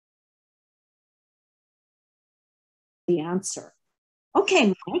the answer.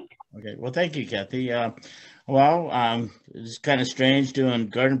 Okay, Mike. Okay, well, thank you, Kathy. It's kind of strange doing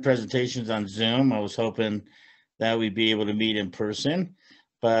garden presentations on Zoom. I was hoping that we'd be able to meet in person,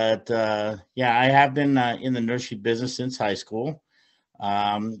 but yeah, I have been in the nursery business since high school.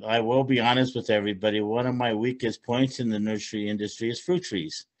 I will be honest with everybody. One of my weakest points in the nursery industry is fruit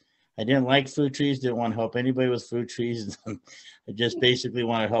trees. I didn't like fruit trees. Didn't want to help anybody with fruit trees. I just basically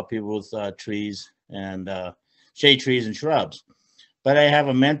want to help people with trees and shade trees and shrubs. But I have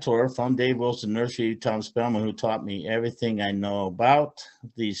a mentor from Dave Wilson Nursery, Tom Spellman, who taught me everything I know about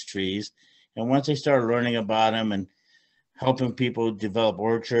these trees. And once I started learning about them and helping people develop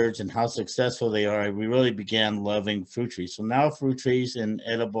orchards and how successful they are, we really began loving fruit trees. So now fruit trees and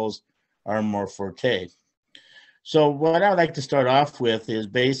edibles are more forte. So what I would like to start off with is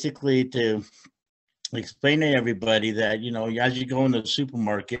basically to explain to everybody that, as you go into the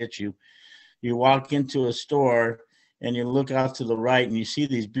supermarket, you walk into a store and you look out to the right and you see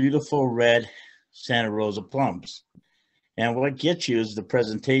these beautiful red Santa Rosa plums. And what gets you is the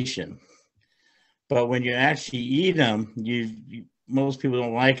presentation. But when you actually eat them, most people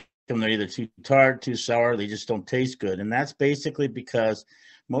don't like them. They're either too tart, too sour, they just don't taste good. And that's basically because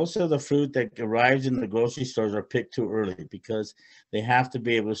most of the fruit that arrives in the grocery stores are picked too early because they have to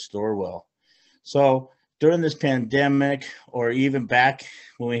be able to store well. So during this pandemic, or even back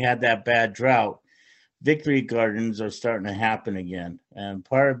when we had that bad drought, victory gardens are starting to happen again. And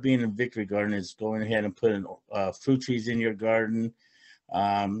part of being a victory garden is going ahead and putting fruit trees in your garden.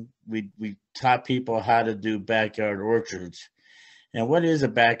 We taught people how to do backyard orchards. And what is a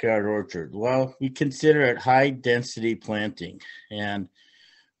backyard orchard? Well, we consider it high density planting. And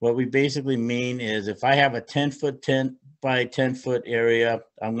what we basically mean is if I have a 10-foot 10 by 10-foot area,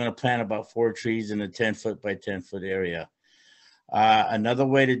 I'm going to plant about 4 trees in a 10-foot by 10-foot area. Another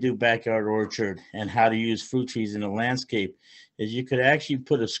way to do backyard orchard and how to use fruit trees in a landscape is you could actually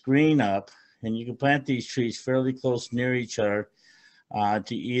put a screen up and you can plant these trees fairly close near each other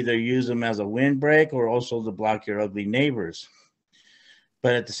to either use them as a windbreak or also to block your ugly neighbors.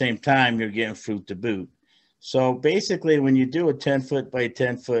 But at the same time, you're getting fruit to boot. So basically, when you do a 10-foot by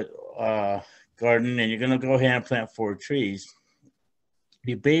 10-foot garden and you're going to go ahead and plant 4 trees,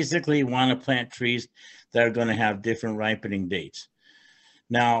 you basically want to plant trees that are going to have different ripening dates.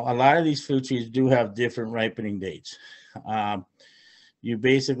 Now, a lot of these fruit trees do have different ripening dates. You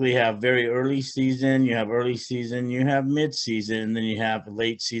basically have very early season, you have early season, you have mid season, and then you have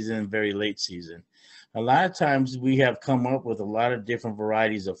late season and very late season. A lot of times we have come up with a lot of different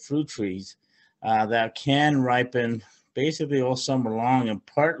varieties of fruit trees that can ripen basically all summer long and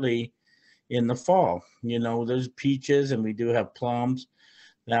partly in the fall. There's peaches and we do have plums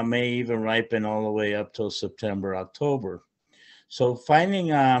that may even ripen all the way up till September, October. So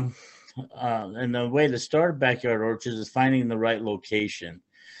finding and the way to start backyard orchards is finding the right location.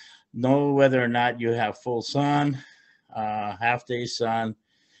 Know whether or not you have full sun, half day sun.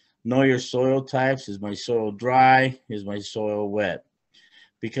 Know your soil types. Is my soil dry? Is my soil wet?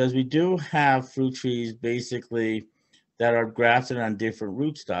 Because we do have fruit trees basically that are grafted on different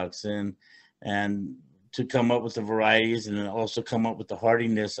rootstocks and to come up with the varieties and then also come up with the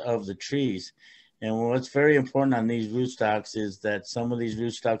hardiness of the trees. And what's very important on these rootstocks is that some of these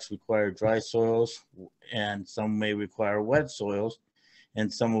rootstocks require dry soils and some may require wet soils,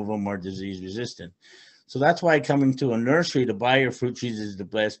 and some of them are disease resistant. So that's why coming to a nursery to buy your fruit trees is the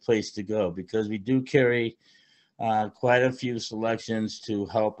best place to go because we do carry quite a few selections to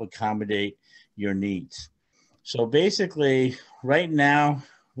help accommodate your needs. So basically, right now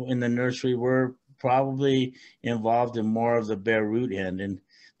in the nursery, we're probably involved in more of the bare root end. And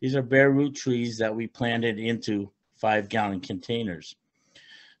these are bare root trees that we planted into 5-gallon containers.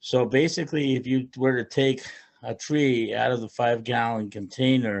 So basically, if you were to take a tree out of the 5-gallon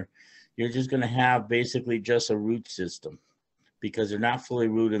container, you're just going to have basically just a root system because they're not fully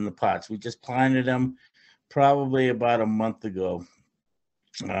rooted in the pots. We just planted them probably about a month ago,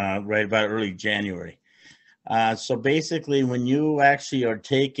 right about early January. So basically, when you actually are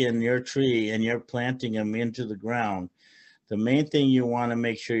taking your tree and you're planting them into the ground, the main thing you want to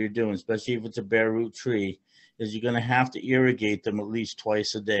make sure you're doing, especially if it's a bare root tree, is you're going to have to irrigate them at least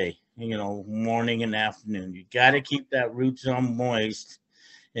twice a day, morning and afternoon. You got to keep that root zone moist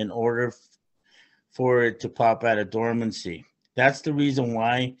in order for it to pop out of dormancy. That's the reason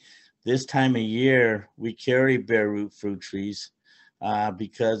why this time of year we carry bare root fruit trees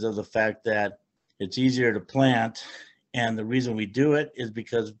because of the fact that it's easier to plant. And the reason we do it is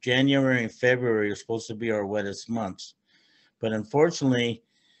because January and February are supposed to be our wettest months. But unfortunately,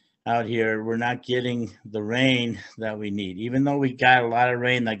 out here, we're not getting the rain that we need. Even though we got a lot of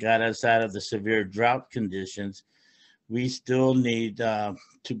rain that got us out of the severe drought conditions, we still need to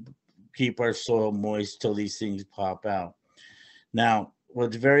keep our soil moist till these things pop out. Now,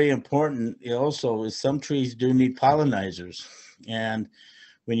 what's very important also is some trees do need pollinizers. And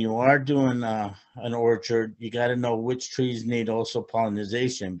when you are doing an orchard, you got to know which trees need also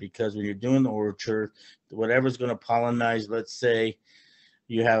pollination, because when you're doing the orchard, whatever's going to pollinize, let's say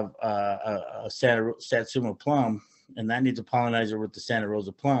you have a Satsuma plum, and that needs a pollinizer with the Santa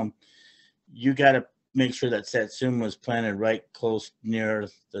Rosa plum, you got to make sure that Satsuma is planted right close near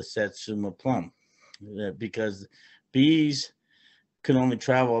the Satsuma plum, because bees can only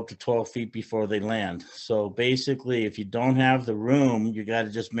travel up to 12 feet before they land. So basically, if you don't have the room, you got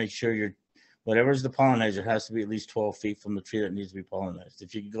to just make sure whatever's the pollinizer has to be at least 12 feet from the tree that needs to be pollinized.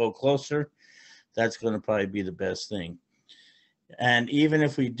 If you can go closer, that's going to probably be the best thing. And even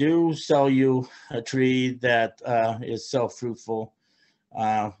if we do sell you a tree that is self-fruitful,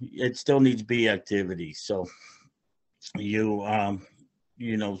 it still needs bee activity. So sometimes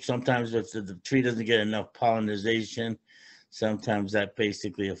if the tree doesn't get enough pollination, sometimes that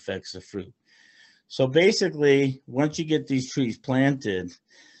basically affects the fruit. So basically, once you get these trees planted,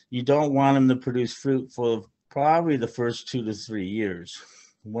 you don't want them to produce fruit for probably the first 2 to 3 years.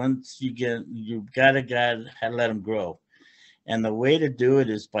 Once you gotta let them grow. And the way to do it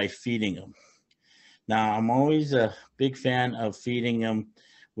is by feeding them. Now, I'm always a big fan of feeding them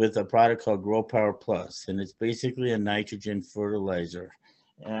with a product called Grow Power Plus, and it's basically a nitrogen fertilizer.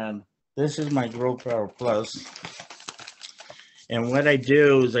 And this is my Grow Power Plus. And what I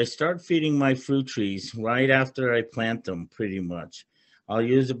do is I start feeding my fruit trees right after I plant them, pretty much. I'll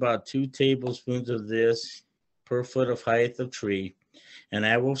use about 2 tablespoons of this per foot of height of tree, and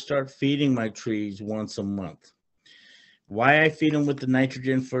I will start feeding my trees once a month. Why I feed them with the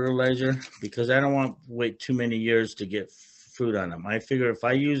nitrogen fertilizer? Because I don't want to wait too many years to get fruit on them. I figure if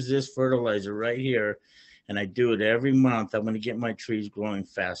I use this fertilizer right here and I do it every month, I'm going to get my trees growing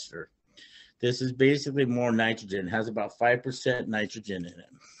faster. This is basically more nitrogen. It has about 5% nitrogen in it.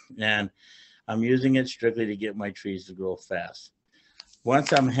 And I'm using it strictly to get my trees to grow fast.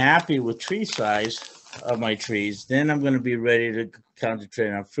 Once I'm happy with tree size of my trees, then I'm going to be ready to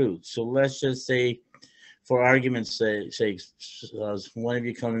concentrate on fruit. So let's just say, for argument's sake, one of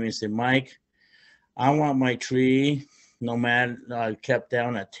you come to me and say, Mike, I want my tree kept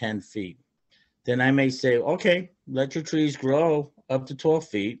down at 10 feet. Then I may say, okay, let your trees grow up to 12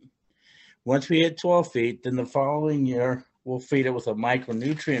 feet. Once we hit 12 feet, then the following year, we'll feed it with a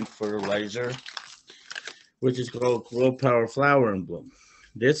micronutrient fertilizer, which is called Grow Power Flower and Bloom.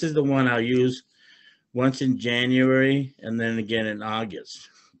 This is the one I'll use once in January and then again in August.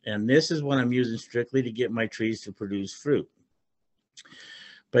 And this is what I'm using strictly to get my trees to produce fruit.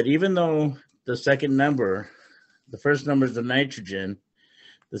 But even though the first number is the nitrogen,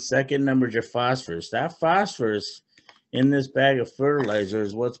 the second number is your phosphorus. That phosphorus in this bag of fertilizer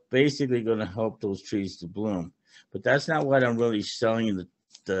is what's basically going to help those trees to bloom. But that's not what I'm really selling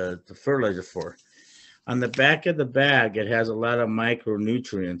the fertilizer for. On the back of the bag, it has a lot of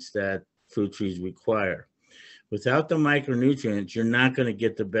micronutrients that fruit trees require. Without the micronutrients, you're not going to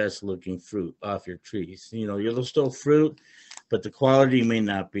get the best looking fruit off your trees. You'll still fruit, but the quality may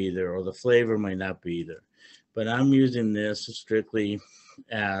not be there, or the flavor might not be there. But I'm using this strictly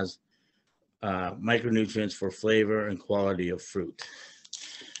as micronutrients for flavor and quality of fruit.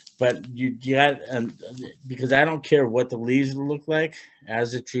 But because I don't care what the leaves look like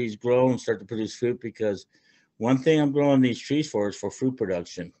as the trees grow and start to produce fruit, because one thing I'm growing these trees for is for fruit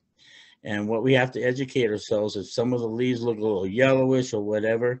production. And what we have to educate ourselves is, some of the leaves look a little yellowish or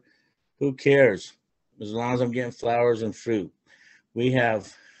whatever, who cares? As long as I'm getting flowers and fruit.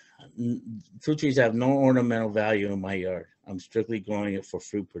 Fruit trees have no ornamental value in my yard. I'm strictly growing it for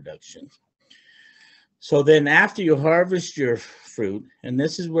fruit production. So then after you harvest your fruit, and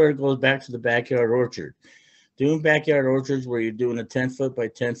this is where it goes back to the backyard orchard. Doing backyard orchards where you're doing a 10-foot by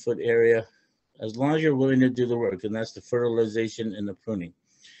 10-foot area, as long as you're willing to do the work, and that's the fertilization and the pruning.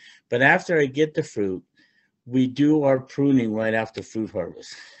 But after I get the fruit, we do our pruning right after fruit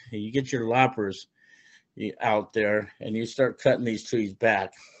harvest. You get your loppers out there and you start cutting these trees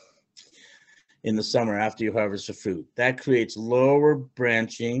back in the summer after you harvest the fruit. That creates lower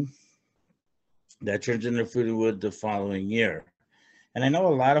branching that turns into fruited wood the following year. And I know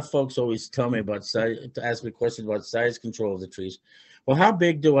a lot of folks always tell me about ask me questions about size control of the trees. Well, how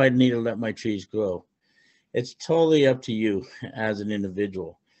big do I need to let my trees grow? It's totally up to you as an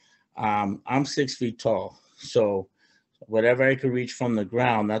individual. I'm 6 feet tall, so whatever I could reach from the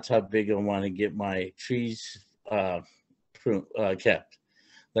ground, that's how big I want to get my trees kept.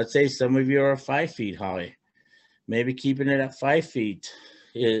 Let's say some of you are 5 feet high. Maybe keeping it at 5 feet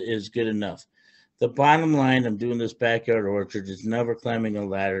is good enough. The bottom line of doing this backyard orchard is never climbing a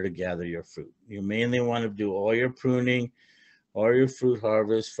ladder to gather your fruit. You mainly want to do all your pruning or your fruit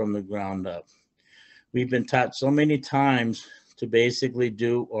harvest from the ground up. We've been taught so many times to basically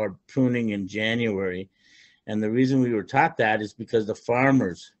do our pruning in January. And the reason we were taught that is because the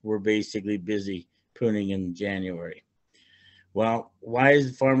farmers were basically busy pruning in January. Well, why is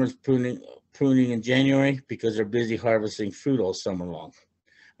the farmers pruning in January? Because they're busy harvesting fruit all summer long.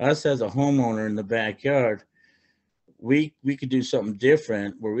 Us as a homeowner in the backyard, we could do something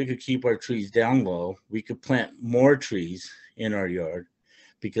different where we could keep our trees down low. We could plant more trees in our yard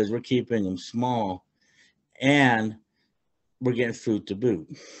because we're keeping them small and we're getting fruit to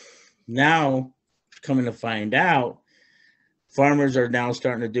boot. Now, coming to find out, farmers are now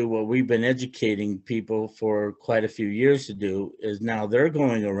starting to do what we've been educating people for quite a few years to do, is now they're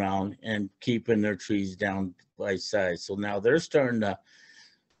going around and keeping their trees down by size. So now they're starting to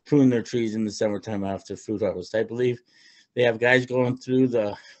prune their trees in the summertime after fruit harvest. I believe they have guys going through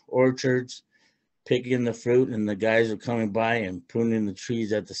the orchards, picking the fruit, and the guys are coming by and pruning the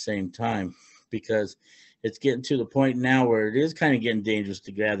trees at the same time, because it's getting to the point now where it is kind of getting dangerous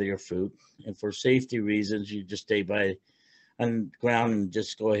to gather your fruit. And for safety reasons, you just stay by on the ground and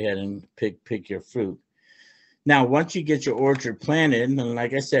just go ahead and pick your fruit. Now, once you get your orchard planted, and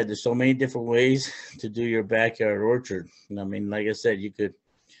like I said, there's so many different ways to do your backyard orchard. And I mean, like I said, you could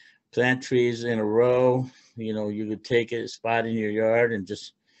plant trees in a row. You know, you could take a spot in your yard and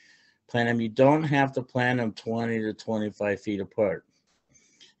just plant them. You don't have to plant them 20 to 25 feet apart.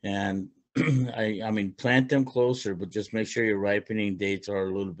 And I mean, plant them closer, but just make sure your ripening dates are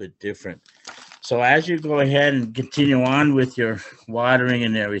a little bit different. So as you go ahead and continue on with your watering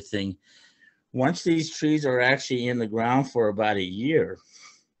and everything, once these trees are actually in the ground for about a year,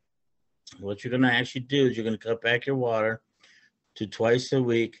 what you're going to actually do is you're going to cut back your water to twice a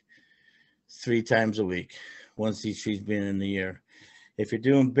week, 3 times a week, once these trees been in the year. If you're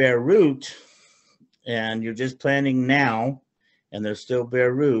doing bare root and you're just planting now and they're still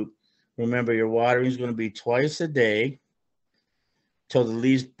bare root, remember your watering is going to be twice a day till the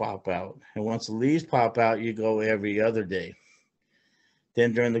leaves pop out. And once the leaves pop out, you go every other day.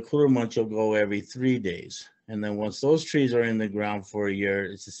 Then during the cooler months, you'll go every 3 days. And then once those trees are in the ground for a year,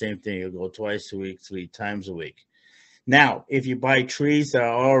 it's the same thing. You'll go twice a week, 3 times a week. Now, if you buy trees that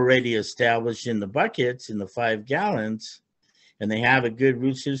are already established in the buckets, in the 5 gallons, and they have a good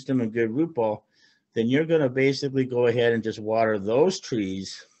root system and good root ball, then you're going to basically go ahead and just water those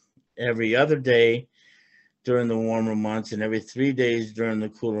trees every other day during the warmer months and every 3 days during the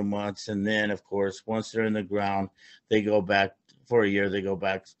cooler months. And then, of course, once they're in the ground, they go back for a year, they go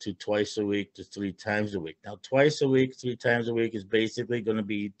back to twice a week to 3 times a week. Now, twice a week, 3 times a week is basically going to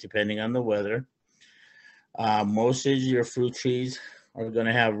be depending on the weather. Most of your fruit trees are going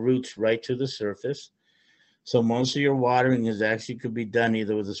to have roots right to the surface. So most of your watering is actually could be done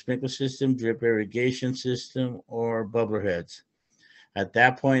either with a sprinkler system, drip irrigation system, or bubbler heads. At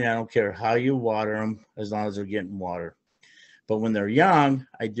that point, I don't care how you water them as long as they're getting water. But when they're young,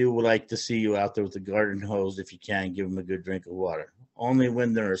 I do like to see you out there with the garden hose if you can, give them a good drink of water. Only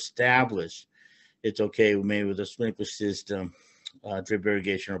when they're established, it's okay maybe with a sprinkler system, drip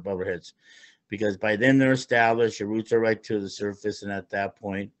irrigation, or bubbler heads. Because by then they're established, your roots are right to the surface, and at that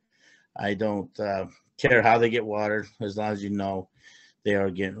point, I don't care how they get watered as long as you know they are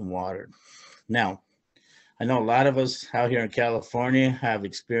getting watered. Now, I know a lot of us out here in California have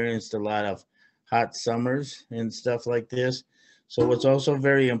experienced a lot of hot summers and stuff like this. So what's also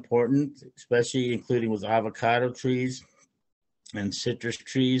very important, especially including with avocado trees and citrus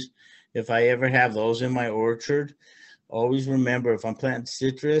trees, if I ever have those in my orchard, always remember if I'm planting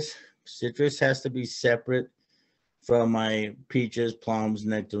citrus, citrus has to be separate from my peaches, plums,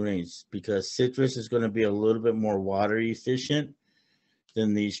 nectarines, because citrus is going to be a little bit more water efficient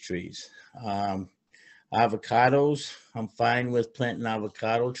than these trees. Avocados, I'm fine with planting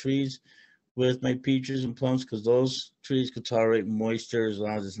avocado trees with my peaches and plums because those trees could tolerate moisture as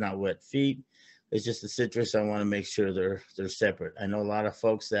long as it's not wet feet. It's just the citrus, I want to make sure they're separate. I know a lot of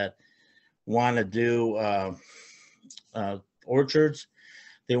folks that want to do orchards.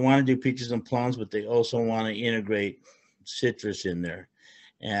 They want to do peaches and plums, but they also want to integrate citrus in there.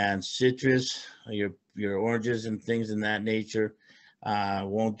 And citrus, your oranges and things in that nature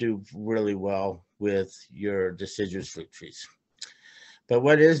won't do really well with your deciduous fruit trees. But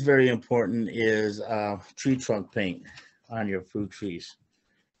what is very important is tree trunk paint on your fruit trees.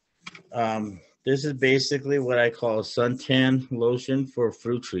 This is basically what I call a suntan lotion for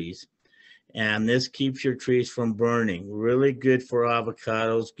fruit trees. And this keeps your trees from burning. Really good for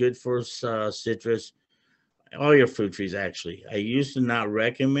avocados, good for citrus, all your fruit trees actually. I used to not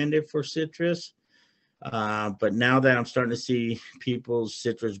recommend it for citrus, But now that I'm starting to see people's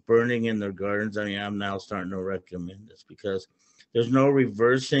citrus burning in their gardens, I mean, I'm now starting to recommend this because there's no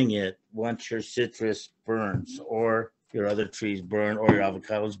reversing it once your citrus burns or your other trees burn or your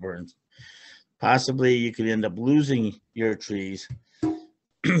avocados burns. Possibly you could end up losing your trees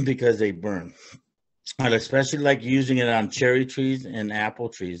because they burn. I'd especially like using it on cherry trees and apple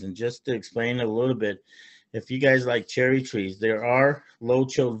trees. And just to explain a little bit, if you guys like cherry trees, there are low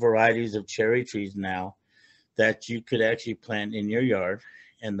chilled varieties of cherry trees now that you could actually plant in your yard.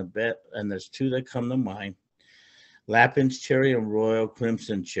 And there's two that come to mind: Lapin's cherry and Royal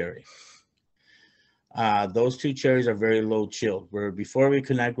Crimson cherry. Those two cherries are very low chilled. Where before we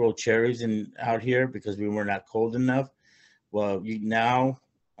could not grow cherries out here because we were not cold enough. Well, now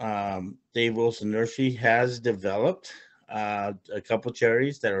Dave Wilson Nursery has developed a couple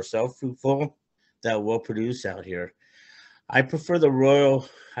cherries that are self-fruitful that will produce out here. I prefer the Royal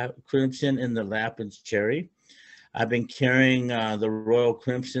Crimson and the Lapin's cherry. I've been carrying the Royal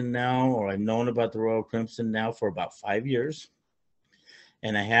Crimson now, or I've known about the Royal Crimson now for about 5 years.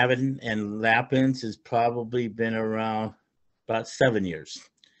 And I haven't, and Lapin's has probably been around about 7 years.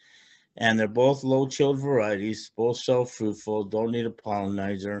 And they're both low chilled varieties, both self-fruitful, don't need a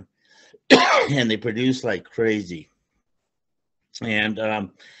pollinizer, and they produce like crazy. And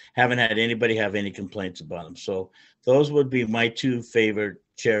haven't had anybody have any complaints about them. So those would be my two favorite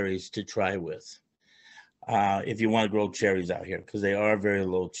cherries to try with if you want to grow cherries out here, because they are very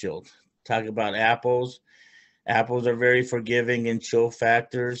low chilled. Talk about apples. Apples are very forgiving in chill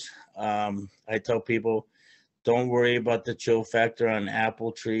factors. I tell people, don't worry about the chill factor on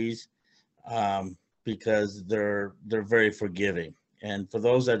apple trees because they're very forgiving. And for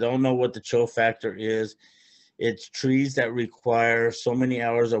those that don't know what the chill factor is, it's trees that require so many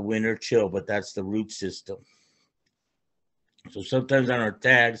hours of winter chill, but that's the root system. So sometimes on our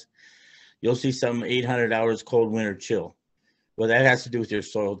tags, you'll see some 800 hours cold winter chill. Well, that has to do with your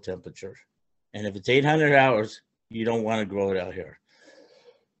soil temperature. And if it's 800 hours, you don't want to grow it out here.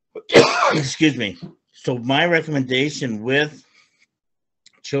 Excuse me. So my recommendation with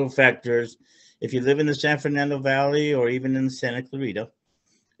chill factors, if you live in the San Fernando Valley or even in the Santa Clarita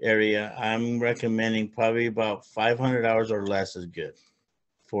area, I'm recommending probably about 500 hours or less is good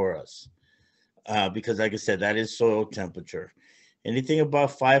for us. Because like I said, that is soil temperature. Anything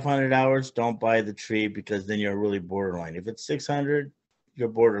above 500 hours, don't buy the tree because then you're really borderline. If it's 600, you're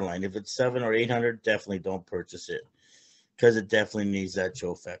borderline. If it's 700 or 800, definitely don't purchase it because it definitely needs that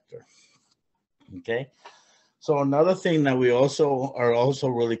chill factor. Okay. So another thing that we are also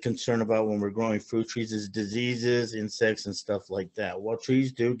really concerned about when we're growing fruit trees is diseases, insects, and stuff like that. Well,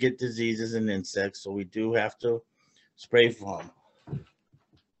 trees do get diseases and insects, so we do have to spray for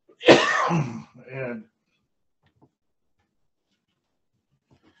them. And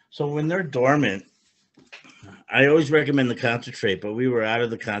so when they're dormant, I always recommend the concentrate, but we were out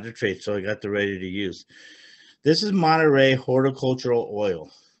of the concentrate, so I got the ready to use. This is Monterey horticultural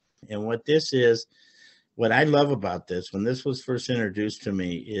oil. And what this is, what I love about this, when this was first introduced to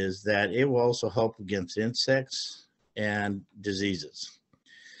me, is that it will also help against insects and diseases.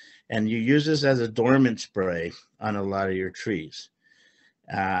 And you use this as a dormant spray on a lot of your trees.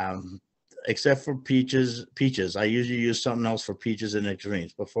 Except for peaches. I usually use something else for peaches and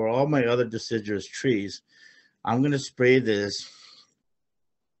nectarines. But for all my other deciduous trees, I'm going to spray this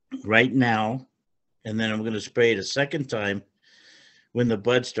right now. And then I'm going to spray it a second time when the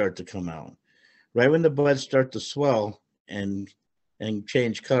buds start to come out. Right when the buds start to swell and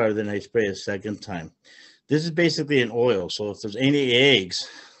change color, then I spray a second time. This is basically an oil. So if there's any eggs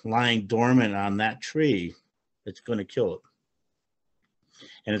lying dormant on that tree, it's going to kill it.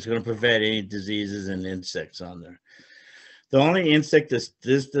 And it's going to prevent any diseases and insects on there. The only insect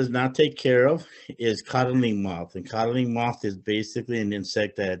this does not take care of is codling moth. And codling moth is basically an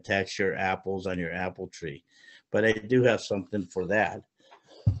insect that attacks your apples on your apple tree. But I do have something for that.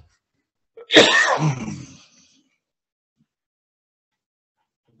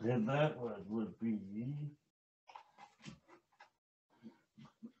 And that would be,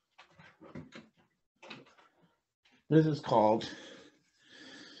 this is called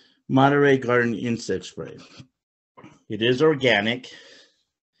Monterey Garden Insect Spray. It is organic,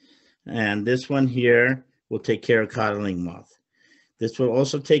 and this one here will take care of codling moth. This will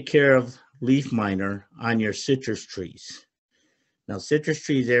also take care of leaf miner on your citrus trees. Now, citrus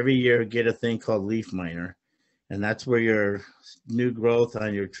trees every year get a thing called leaf miner, and that's where your new growth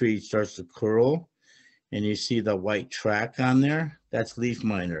on your tree starts to curl, and you see the white track on there. That's leaf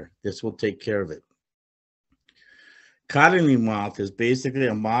miner. This will take care of it. Codling moth is basically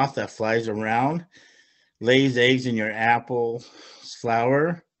a moth that flies around, lays eggs in your apple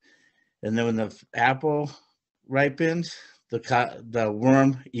flower, And then when the apple ripens, the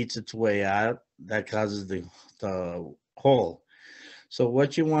worm eats its way out. That causes the hole. So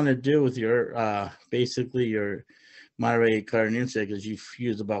what you want to do with your basically your Monterey garden insect is you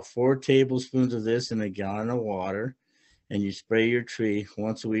use about 4 tablespoons of this in a gallon of water, and you spray your tree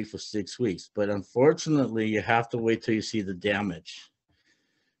once a week for 6 weeks. But unfortunately, you have to wait till you see the damage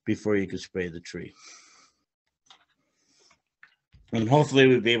before you can spray the tree. And hopefully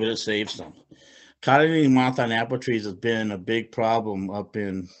we'll be able to save some. Cotton moth on apple trees has been a big problem up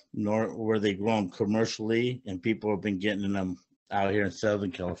in north where they grow them commercially, and people have been getting them out here in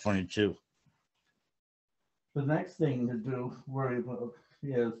Southern California too. The next thing to do worry about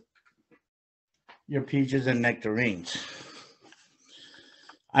is your peaches and nectarines.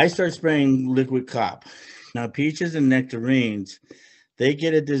 I start spraying liquid cop. Now peaches and nectarines, they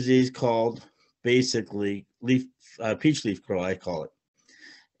get a disease called basically peach leaf curl, I call it.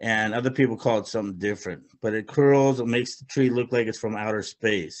 And other people call it something different, but it curls, it makes the tree look like it's from outer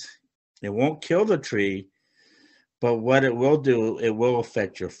space. It won't kill the tree, but what it will do, it will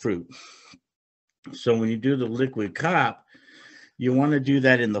affect your fruit. So when you do the liquid cop, you want to do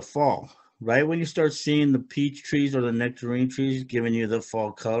that in the fall. Right when you start seeing the peach trees or the nectarine trees giving you the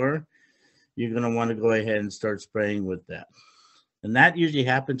fall color, you're going to want to go ahead and start spraying with that. And that usually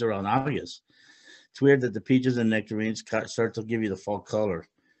happens around August. It's weird that the peaches and nectarines start to give you the fall color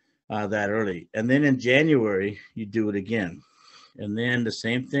that early. And then in January, you do it again. And then the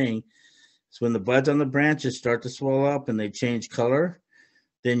same thing. So when the buds on the branches start to swell up and they change color,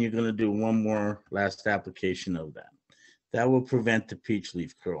 then you're going to do one more last application of that. That will prevent the peach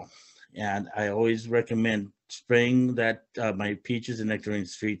leaf curl. And I always recommend spraying that my peaches and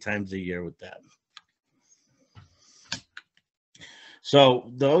nectarines 3 times a year with that.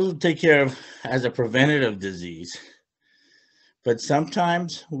 So those will take care of as a preventative disease. But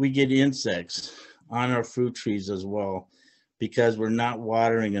sometimes we get insects on our fruit trees as well because we're not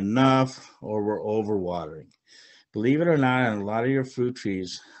watering enough or we're overwatering. Believe it or not, on a lot of your fruit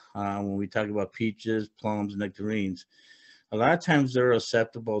trees, when we talk about peaches, plums, nectarines, a lot of times they're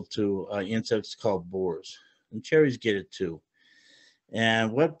susceptible to insects called borers. And cherries get it too.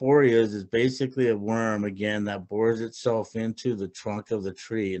 And what borer is basically a worm, again, that bores itself into the trunk of the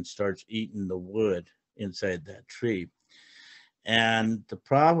tree and starts eating the wood inside that tree. And the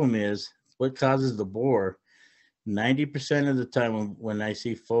problem is, what causes the borer, 90% of the time when I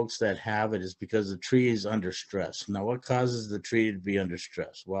see folks that have it is because the tree is under stress. Now, what causes the tree to be under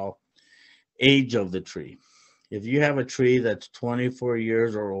stress? Well, age of the tree. If you have a tree that's 24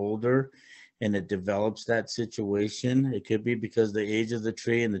 years or older and it develops that situation, it could be because the age of the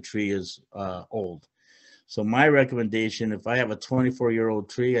tree and the tree is old. So my recommendation, if I have a 24-year-old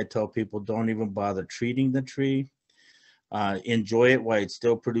tree, I tell people don't even bother treating the tree. Enjoy it while it's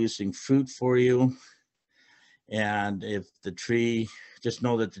still producing fruit for you. And if the tree, just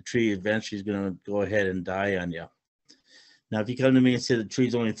know that the tree eventually is going to go ahead and die on you. Now, if you come to me and say the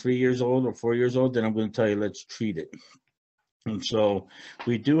tree's only 3 years old or 4 years old, then I'm going to tell you, let's treat it. And so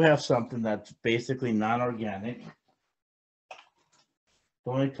we do have something that's basically non-organic.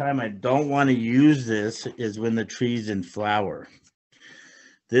 The only time I don't want to use this is when the tree's in flower.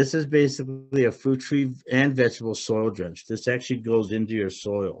 This is basically a fruit tree and vegetable soil drench. This actually goes into your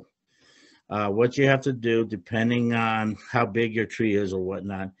soil. What you have to do, depending on how big your tree is or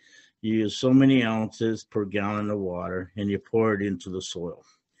whatnot, you use so many ounces per gallon of water and you pour it into the soil.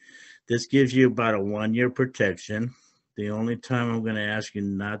 This gives you about a 1-year protection. The only time I'm going to ask you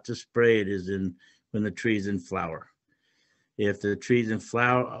not to spray it is when the tree's in flower. If the tree's in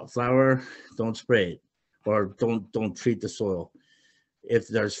flower, don't spray it or don't treat the soil. If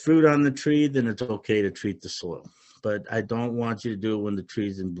there's fruit on the tree, then it's okay to treat the soil. But I don't want you to do it when the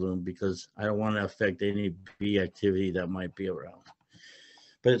tree's in bloom because I don't want to affect any bee activity that might be around.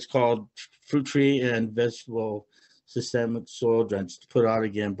 But it's called Fruit Tree and Vegetable Systemic Soil Drench, put out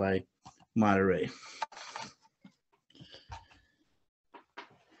again by Monterey.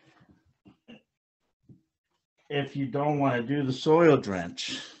 If you don't want to do the soil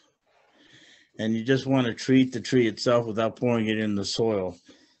drench and you just want to treat the tree itself without pouring it in the soil,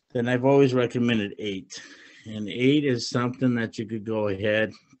 then I've always recommended 8. And 8 is something that you could go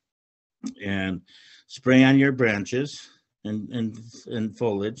ahead and spray on your branches and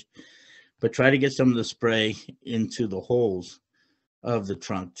foliage, but try to get some of the spray into the holes of the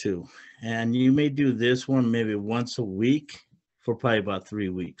trunk too. And you may do this one maybe once a week for probably about 3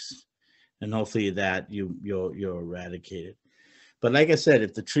 weeks. And hopefully that you'll eradicate it. But like I said,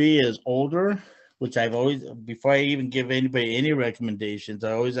 if the tree is older, which I've always, before I even give anybody any recommendations,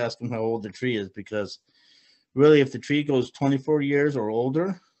 I always ask them how old the tree is, because really if the tree goes 24 years or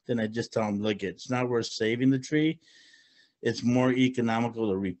older, then I just tell them, look, it's not worth saving the tree. It's more economical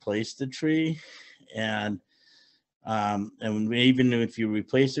to replace the tree. And even if you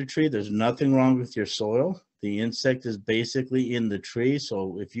replace the tree, there's nothing wrong with your soil. The insect is basically in the tree.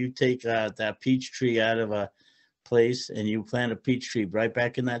 So if you take that peach tree out of a place and you plant a peach tree right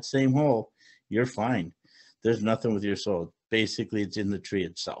back in that same hole, you're fine. There's nothing with your soil. Basically, it's in the tree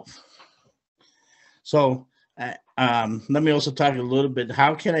itself. So let me also talk a little bit.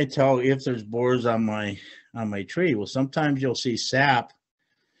 How can I tell if there's borers on my tree? Well, sometimes you'll see sap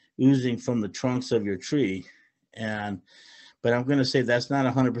oozing from the trunks of your tree, but I'm going to say that's not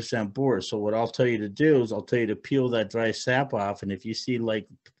 100% borer. So what I'll tell you to do is I'll tell you to peel that dry sap off, and if you see like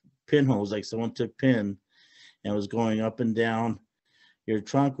pinholes, like someone took pin and was going up and down your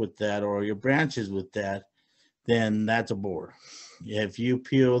trunk with that, or your branches with that, then that's a borer. If you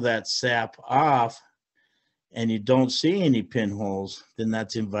peel that sap off and you don't see any pinholes, then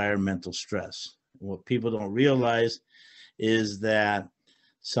that's environmental stress. What people don't realize is that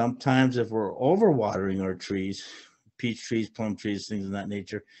sometimes if we're overwatering our trees, peach trees, plum trees, things of that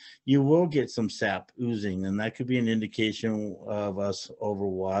nature, you will get some sap oozing, and that could be an indication of us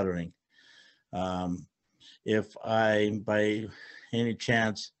overwatering. If I, by any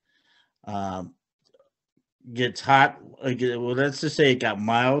chance, gets hot, well, let's just say it got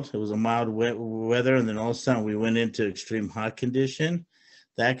mild. It was a mild wet weather, and then all of a sudden we went into extreme hot condition.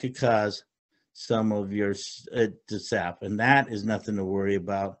 That could cause some of your the sap, and that is nothing to worry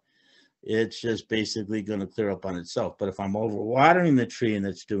about. It's just basically going to clear up on itself. But if I'm overwatering the tree and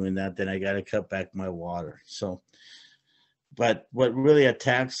it's doing that, then I got to cut back my water. So, but what really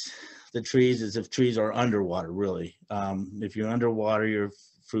attacks the trees is if trees are underwater, really. If you underwater your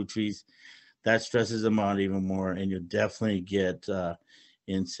fruit trees, that stresses them out even more, and you'll definitely get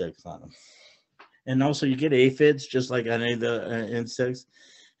insects on them. And also you get aphids, just like on any of the insects,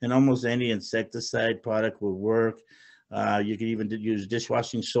 and almost any insecticide product will work. You can even use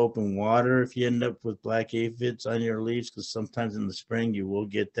dishwashing soap and water if you end up with black aphids on your leaves, because sometimes in the spring you will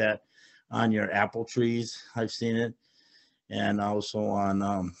get that on your apple trees. I've seen it. And also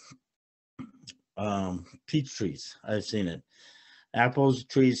on peach trees, I've seen it. Apples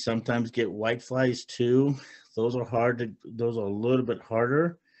trees sometimes get white flies too. Those are those are a little bit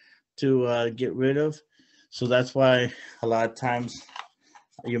harder to get rid of. So that's why a lot of times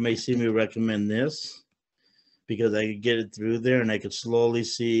you may see me recommend this, because I could get it through there and I could slowly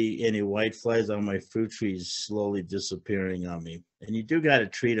see any white flies on my fruit trees slowly disappearing on me. And you do got to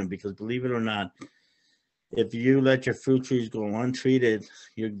treat them, because believe it or not, if you let your fruit trees go untreated,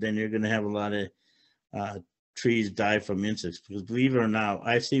 then you're going to have a lot of trees die from insects. Because believe it or not,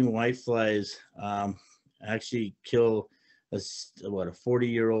 I've seen white flies actually kill a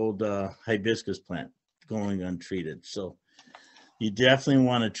 40-year-old hibiscus plant going untreated. So you definitely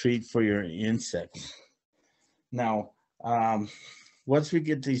want to treat for your insects. Now, once we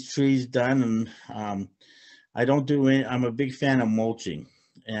get these trees done, and I'm a big fan of mulching.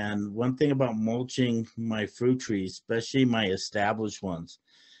 And one thing about mulching my fruit trees, especially my established ones,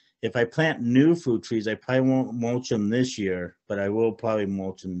 if I plant new fruit trees, I probably won't mulch them this year, but I will probably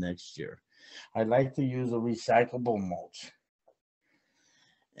mulch them next year. I like to use a recyclable mulch.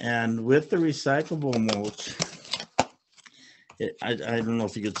 And with the recyclable mulch, I don't know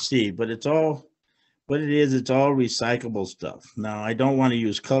if you could see, but it's all recyclable stuff. Now, I don't want to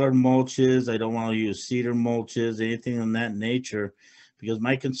use colored mulches. I don't want to use cedar mulches, anything of that nature, because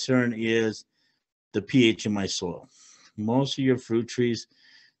my concern is the pH in my soil. Most of your fruit trees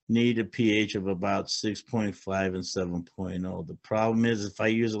need a pH of about 6.5 and 7.0. The problem is if I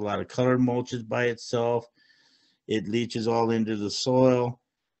use a lot of colored mulches by itself, it leaches all into the soil.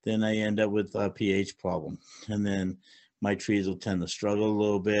 Then I end up with a pH problem. And then my trees will tend to struggle a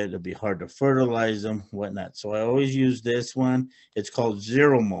little bit. It'll be hard to fertilize them, whatnot. So I always use this one. It's called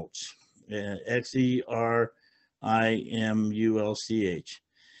Zero Mulch, XERIMULCH.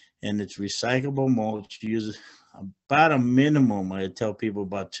 And it's recyclable mulch. You use about a minimum, I tell people,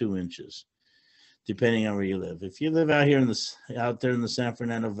 about 2 inches, depending on where you live. If you live out there in the San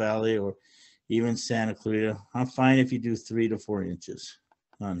Fernando Valley or even Santa Clarita, I'm fine if you do 3 to 4 inches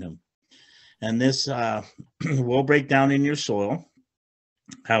on them. And this will break down in your soil.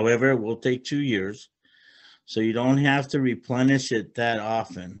 However, it will take 2 years. So you don't have to replenish it that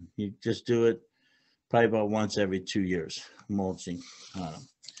often. You just do it probably about once every 2 years, mulching on them.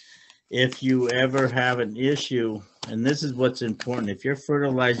 If you ever have an issue, and this is what's important, if you're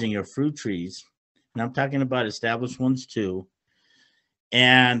fertilizing your fruit trees, and I'm talking about established ones too,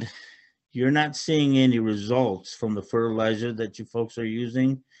 and you're not seeing any results from the fertilizer that you folks are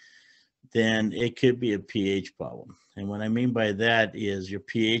using, then it could be a pH problem. And what I mean by that is your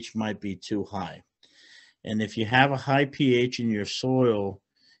pH might be too high. And if you have a high pH in your soil,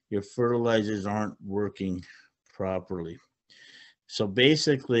 your fertilizers aren't working properly. So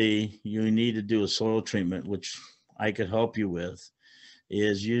basically, you need to do a soil treatment, which I could help you with.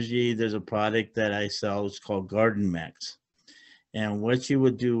 Is usually there's a product that I sell, it's called Garden Max. And what you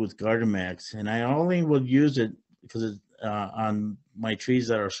would do with Garden Max, and I only would use it because it's on my trees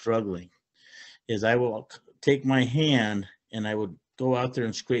that are struggling, is I will take my hand and I would go out there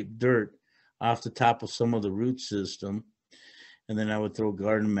and scrape dirt off the top of some of the root system, and then I would throw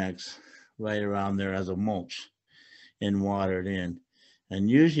Garden Max right around there as a mulch and water it in. And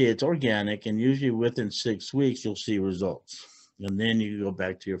usually it's organic, and usually within 6 weeks you'll see results. And then you go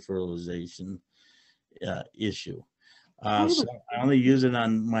back to your fertilization issue. So I only use it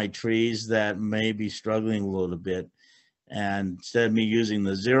on my trees that may be struggling a little bit. And instead of me using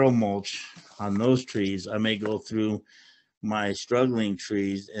the zero mulch on those trees, I may go through my struggling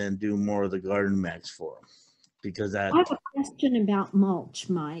trees and do more of the Garden Max for them. Because that. I have a question about mulch,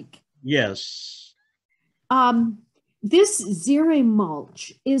 Mike. Yes. This zero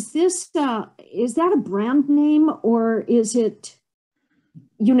mulch, is that a brand name, or is it,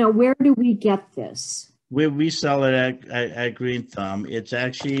 where do we get this? We sell it at Green Thumb. It's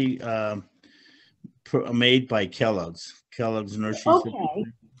actually made by Kellogg's Nursery. Okay,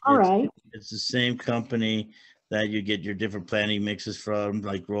 all right. It's the same company that you get your different planting mixes from,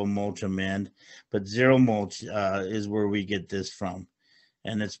 like Grow Mulch and Mend. But Zero Mulch is where we get this from.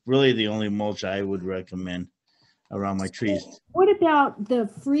 And it's really the only mulch I would recommend around my trees. What about the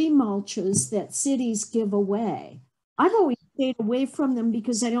free mulches that cities give away? I've always stayed away from them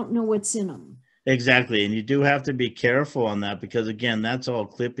because I don't know what's in them. Exactly. And you do have to be careful on that because, again, that's all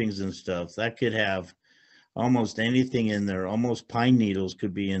clippings and stuff. That could have almost anything in there. Almost pine needles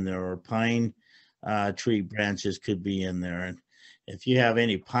could be in there, or pine tree branches could be in there. And if you have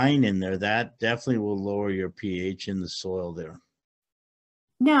any pine in there, that definitely will lower your pH in the soil there.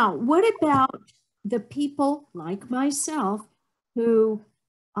 Now, what about the people like myself who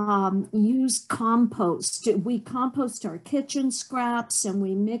use compost? We compost our kitchen scraps and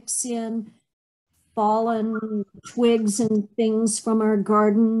we mix in fallen twigs and things from our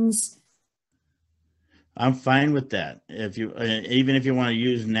gardens. I'm fine with that. Even if you want to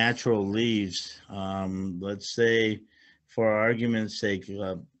use natural leaves, let's say for argument's sake,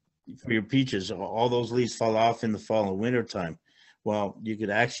 for your peaches, all those leaves fall off in the fall and winter time. Well, you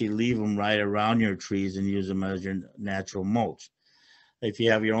could actually leave them right around your trees and use them as your natural mulch. If you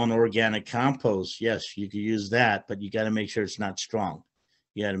have your own organic compost, yes, you could use that, but you got to make sure it's not strong.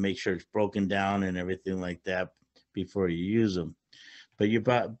 You got to make sure it's broken down and everything like that before you use them.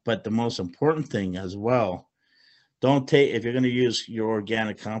 But the most important thing as well, if you're going to use your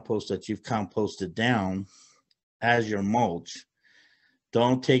organic compost that you've composted down as your mulch,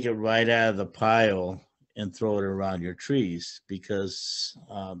 don't take it right out of the pile and throw it around your trees, because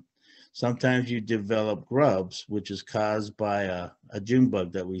sometimes you develop grubs, which is caused by a June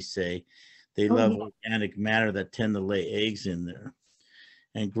bug that we say. They love organic matter that tend to lay eggs in there.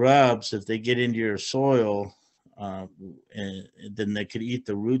 And grubs, if they get into your soil, and then they could eat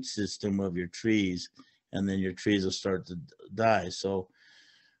the root system of your trees, and then your trees will start to die. So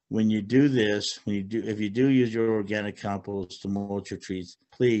when you do this, if you do use your organic compost to mulch your trees,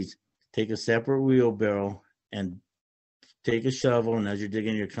 please take a separate wheelbarrow and take a shovel, and as you're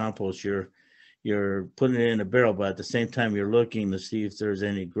digging your compost, you're putting it in a barrel, but at the same time you're looking to see if there's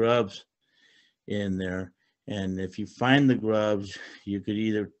any grubs in there. And if you find the grubs, you could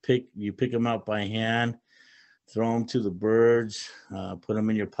either pick them out by hand, throw them to the birds, put them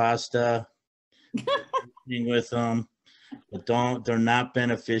in your pasta, with them, but they're not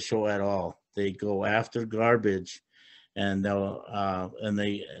beneficial at all. They go after garbage, and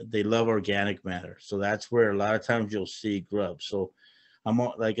they love organic matter. So that's where a lot of times you'll see grubs. So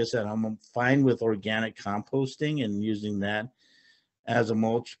like I said, I'm fine with organic composting and using that as a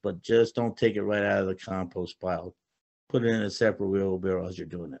mulch, but just don't take it right out of the compost pile. Put it in a separate wheelbarrow as you're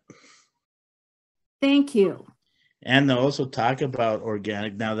doing it. Thank you. And they'll also talk about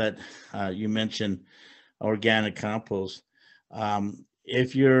organic, now that you mentioned organic compost.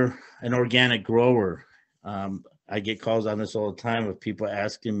 If you're an organic grower, I get calls on this all the time of people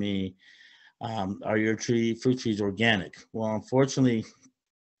asking me, are your fruit trees organic? Well, unfortunately,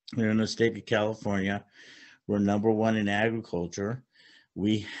 here in the state of California, we're #1 in agriculture.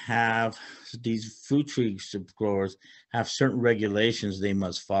 We have these fruit tree growers have certain regulations they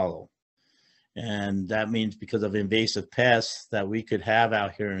must follow. And that means because of invasive pests that we could have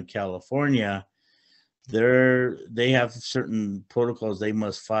out here in California, they have certain protocols they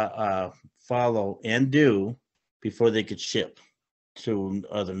must follow and do before they could ship to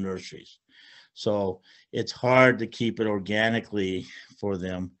other nurseries. So it's hard to keep it organically for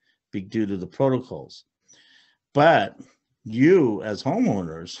them due to the protocols. But you as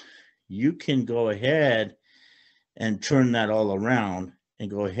homeowners, you can go ahead and turn that all around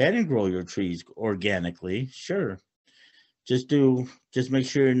and go ahead and grow your trees organically. Sure. Just make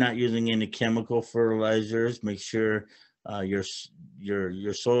sure you're not using any chemical fertilizers. Make sure your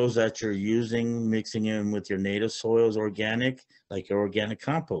soils that you're using, mixing in with your native soils, organic, like your organic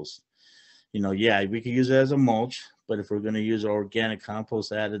compost. Yeah, we could use it as a mulch, but if we're going to use organic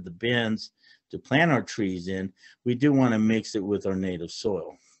compost out of the bins to plant our trees in, we do want to mix it with our native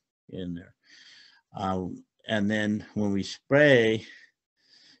soil in there. And then when we spray,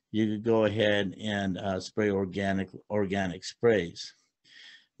 you could go ahead and spray organic sprays.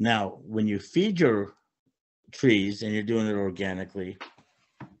 Now, when you feed your trees and you're doing it organically,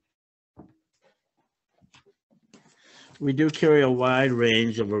 we do carry a wide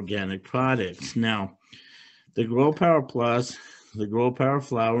range of organic products. Now, the Grow Power Plus, the Grow Power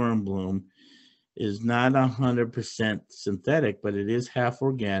Flower and Bloom is not 100% synthetic, but it is half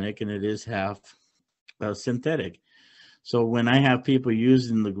organic and it is half synthetic. So when I have people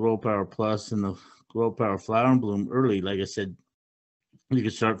using the Grow Power Plus and the Grow Power Flower and Bloom early, like I said, you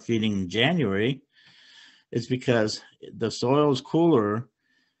can start feeding in January. It's because the soil is cooler.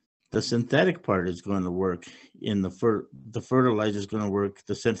 The synthetic part is going to work in the fertilizer is going to work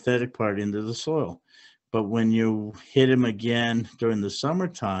the synthetic part into the soil. But when you hit them again during the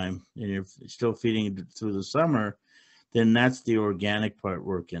summertime and you're still feeding through the summer, then that's the organic part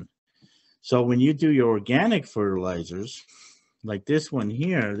working. So when you do your organic fertilizers, like this one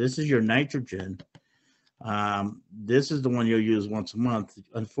here, this is your nitrogen. This is the one you'll use once a month.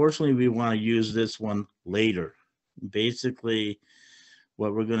 Unfortunately, we want to use this one later. Basically,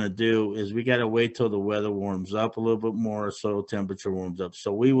 what we're going to do is we got to wait till the weather warms up a little bit more, soil temperature warms up.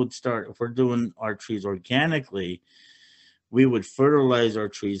 So we would start, if we're doing our trees organically, we would fertilize our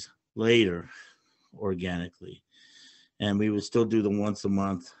trees later organically. And we would still do them once a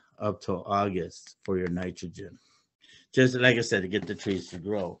month up till August for your nitrogen. Just like I said, to get the trees to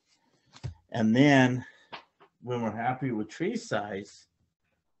grow. And then when we're happy with tree size,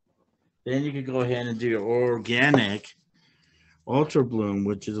 then you can go ahead and do your organic Ultra Bloom,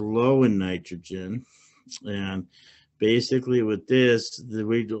 which is low in nitrogen. And basically with this,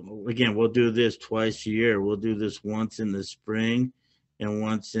 we'll do this twice a year. We'll do this once in the spring and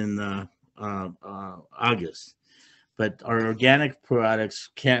once in August. But our organic products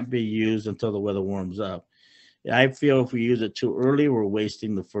can't be used until the weather warms up. I feel if we use it too early, we're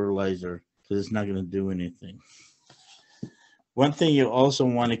wasting the fertilizer because it's not going to do anything. One thing you also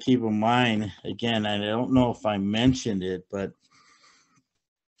want to keep in mind, again, and I don't know if I mentioned it, but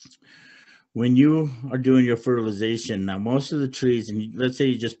when you are doing your fertilization, now most of the trees, and let's say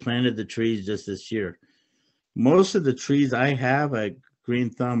you just planted the trees just this year, most of the trees I have at Green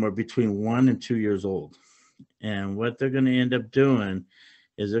Thumb are between 1 and 2 years old. And what they're going to end up doing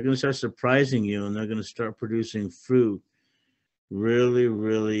is they're going to start surprising you and they're going to start producing fruit really,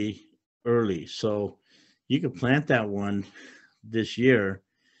 really early. So you could plant that one this year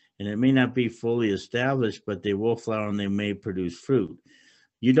and it may not be fully established, but they will flower and they may produce fruit.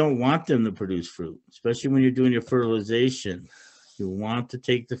 You don't want them to produce fruit, especially when you're doing your fertilization. You want to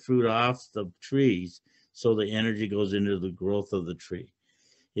take the fruit off the trees so the energy goes into the growth of the tree.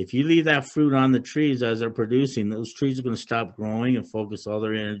 If you leave that fruit on the trees as they're producing, those trees are going to stop growing and focus all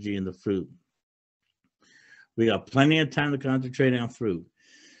their energy in the fruit. We got plenty of time to concentrate on fruit.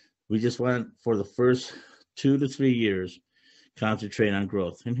 We just want, for the first 2 to 3 years, concentrate on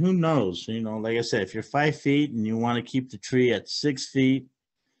growth. And who knows, like I said, if you're 5 feet and you want to keep the tree at 6 feet,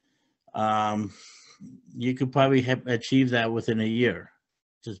 you could probably achieve that within a year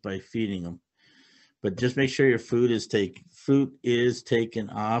just by feeding them. But just make sure your fruit is taken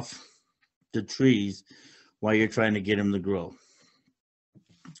off the trees while you're trying to get them to grow.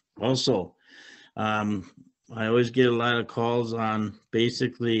 Also, I always get a lot of calls on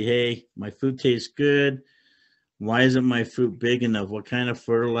basically, hey, my fruit tastes good. Why isn't my fruit big enough? What kind of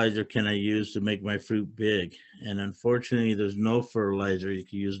fertilizer can I use to make my fruit big? And unfortunately, there's no fertilizer you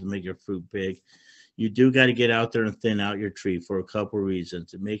can use to make your fruit big. You do got to get out there and thin out your tree for a couple of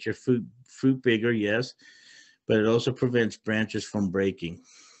reasons. It makes your fruit bigger, yes, but it also prevents branches from breaking.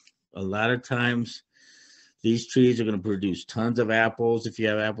 A lot of times, these trees are going to produce tons of apples. If you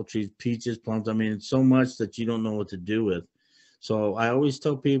have apple trees, peaches, plums, I mean, it's so much that you don't know what to do with. So I always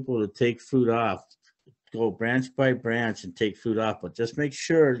tell people to take fruit off. Go branch by branch and take fruit off, but just make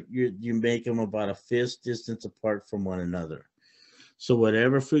sure you make them about a fist distance apart from one another. So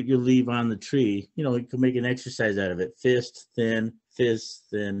whatever fruit you leave on the tree, you know, you can make an exercise out of it. Fist thin, fist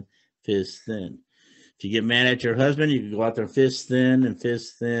thin, fist thin. If you get mad at your husband, you can go out there fist thin and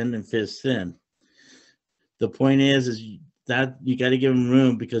fist thin and fist thin. The point is that you got to give them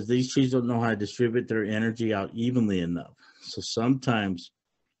room because these trees don't know how to distribute their energy out evenly enough. So sometimes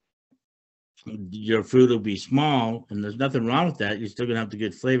your fruit will be small, and there's nothing wrong with that. You're still gonna have the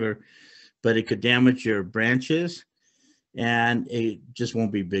good flavor, but it could damage your branches, and it just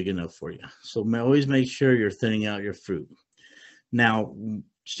won't be big enough for you. So always make sure you're thinning out your fruit. Now,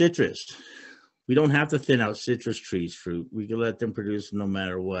 citrus, we don't have to thin out citrus trees' fruit. We can let them produce no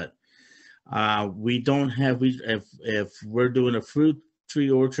matter what. We don't have, if we're doing a fruit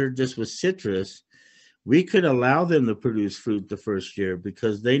tree orchard just with citrus, we could allow them to produce fruit the first year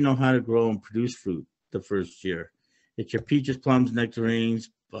because they know how to grow and produce fruit the first year. It's your peaches, plums, nectarines,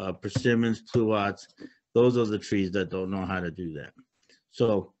 persimmons, pluots. Those are the trees that don't know how to do that.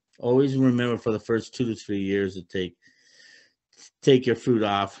 So always remember for the first 2 to 3 years to take your fruit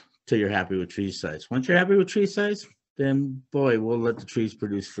off till you're happy with tree size. Once you're happy with tree size, then boy, we'll let the trees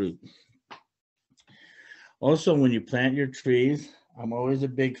produce fruit. Also, when you plant your trees, I'm always a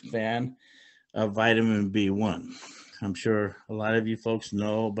big fan of vitamin B1. I'm sure a lot of you folks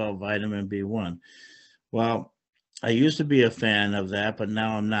know about vitamin B1. Well, I used to be a fan of that, but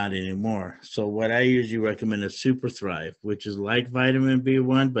now I'm not anymore. So what I usually recommend is Super Thrive, which is like vitamin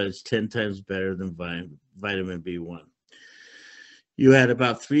B1, but it's 10 times better than vitamin B1. You add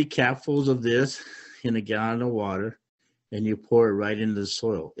about 3 capfuls of this in a gallon of water, and you pour it right into the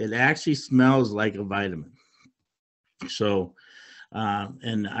soil. It actually smells like a vitamin. So,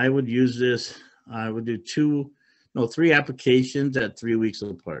 and I would use this, I would do 3 applications at 3 weeks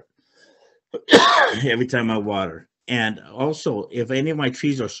apart every time I water. And also, if any of my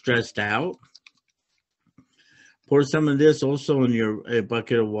trees are stressed out, pour some of this also in a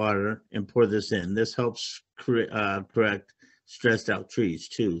bucket of water and pour this in. This helps correct stressed out trees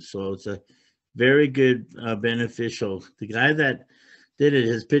too. So it's a very good beneficial. The guy that did it,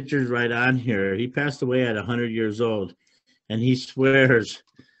 his picture's right on here. He passed away at 100 years old, and he swears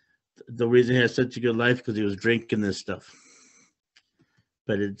the reason he has such a good life because he was drinking this stuff.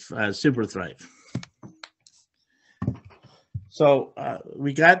 But it's Super Thrive. So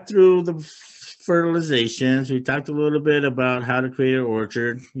we got through the fertilizations. We talked a little bit about how to create an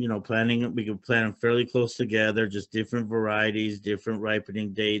orchard. You know, planting, we can plant them fairly close together, just different varieties, different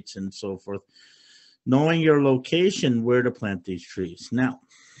ripening dates, and so forth. Knowing your location, where to plant these trees. Now,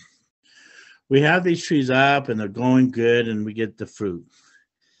 we have these trees up and they're going good and we get the fruit.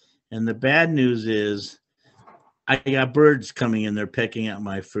 And the bad news is I got birds coming in, they're pecking at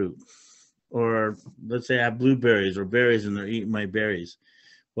my fruit. Or let's say I have blueberries or berries and they're eating my berries.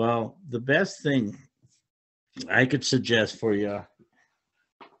 Well, the best thing I could suggest for you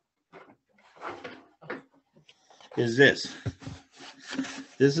is this.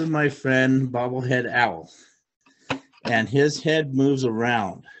 This is my friend Bobblehead Owl, and his head moves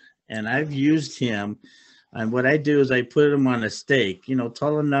around, and I've used him, and what I do is I put him on a stake, you know,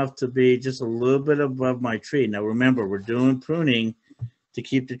 tall enough to be just a little bit above my tree. Now remember, we're doing pruning to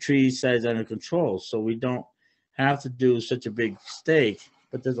keep the tree size under control, so we don't have to do such a big stake,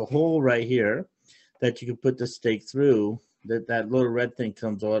 but there's a hole right here that you can put the stake through. That little red thing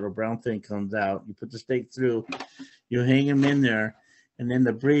comes out or brown thing comes out. You put the stake through, you hang him in there, and then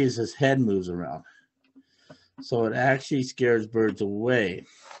the breeze, his head moves around. So it actually scares birds away.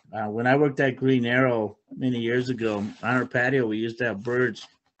 When I worked at Green Arrow many years ago, on our patio, we used to have birds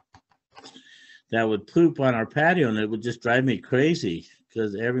that would poop on our patio, and it would just drive me crazy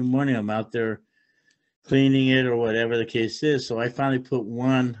because every morning I'm out there cleaning it or whatever the case is. So I finally put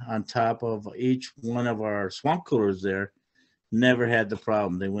one on top of each one of our swamp coolers there. Never had the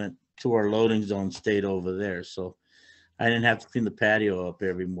problem. They went to our loading zone, stayed over there. So I didn't have to clean the patio up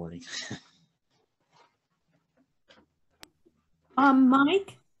every morning.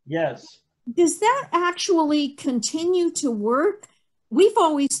 Mike? Yes. Does that actually continue to work? We've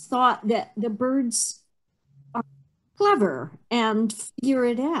always thought that the birds are clever and figure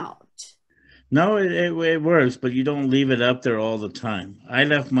it out. No, it works, but you don't leave it up there all the time. I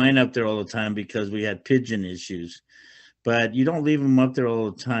left mine up there all the time because we had pigeon issues, but you don't leave them up there all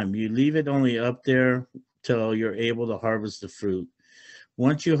the time. You leave it only up there till you're able to harvest the fruit.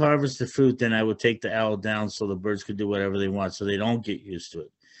 Once you harvest the fruit, then I would take the owl down so the birds could do whatever they want so they don't get used to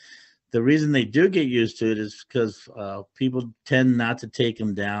it. The reason they do get used to it is because people tend not to take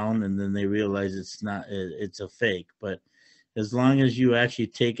them down, and then they realize it's a fake. But as long as you actually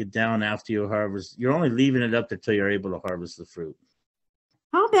take it down after you harvest, you're only leaving it up there till you're able to harvest the fruit.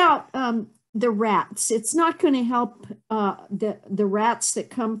 How about the rats. It's not going to help the rats that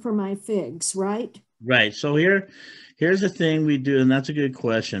come from my figs, right? Right. So here's the thing we do, and that's a good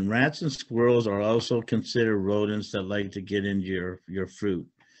question. Rats and squirrels are also considered rodents that like to get into your fruit.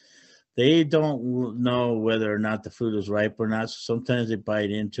 They don't know whether or not the fruit is ripe or not. So sometimes they bite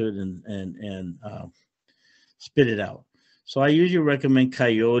into it and spit it out. So I usually recommend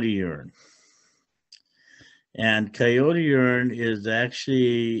coyote urine. And coyote urine is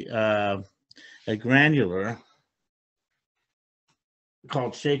actually a granular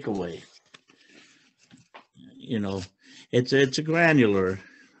called shakeaway. You know, it's a granular,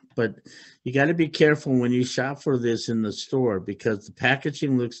 but you got to be careful when you shop for this in the store because the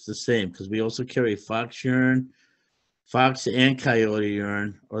packaging looks the same. Because we also carry fox urine, fox and coyote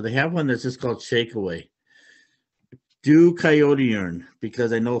urine, or they have one that's just called shakeaway. Do coyote urine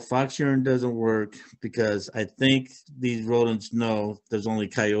because I know fox urine doesn't work because I think these rodents know there's only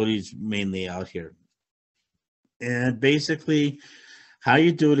coyotes mainly out here. And basically, how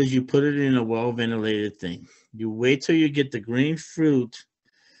you do it is you put it in a well ventilated thing. You wait till you get the green fruit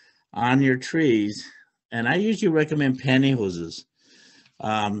on your trees, and I usually recommend pantyhoses.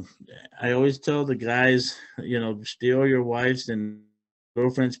 Um, I always tell the guys, steal your wife's and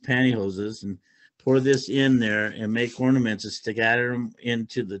girlfriend's pantyhoses and pour this in there and make ornaments and stick at them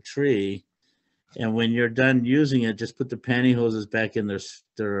into the tree. And when you're done using it, just put the pantyhoses back in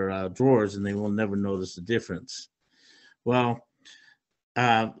their drawers, and they will never notice the difference. Well,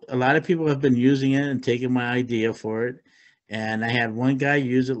 a lot of people have been using it and taking my idea for it. And I had one guy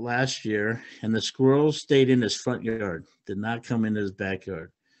use it last year, and the squirrels stayed in his front yard, did not come into his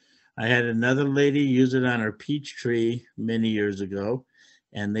backyard. I had another lady use it on her peach tree many years ago,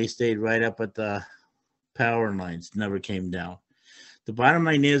 and they stayed right up at the power lines, never came down. The bottom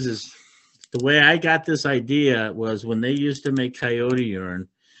line is the way I got this idea was when they used to make coyote urine,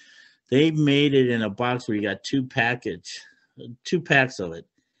 they made it in a box where you got two packs of it,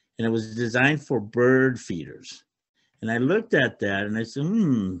 and it was designed for bird feeders. And I looked at that and I said,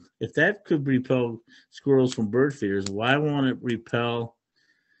 if that could repel squirrels from bird feeders, why won't it repel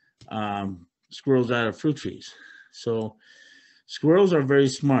squirrels out of fruit trees? So squirrels are very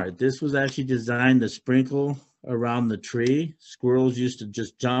smart. This was actually designed to sprinkle around the tree. Squirrels used to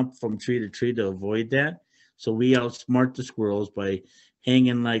just jump from tree to tree to avoid that. So we outsmart the squirrels by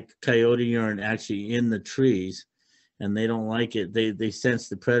hanging like coyote urine actually in the trees, and they don't like it. They sense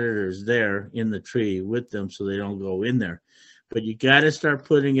the predators there in the tree with them, so they don't go in there. But you got to start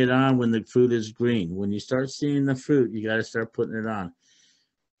putting it on when the fruit is green. When you start seeing the fruit, you got to start putting it on.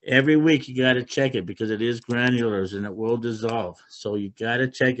 Every week you got to check it because it is granulars and it will dissolve. So you got to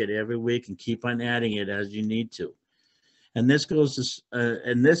check it every week and keep on adding it as you need to. And this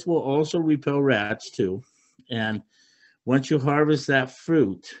and this will also repel rats too. And once you harvest that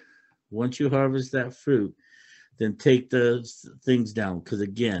fruit, then take the things down because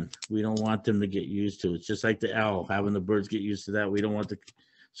again, we don't want them to get used to it. It's just like the owl, having the birds get used to that. We don't want the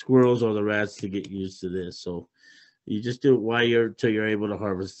squirrels or the rats to get used to this. So you just do it till you're able to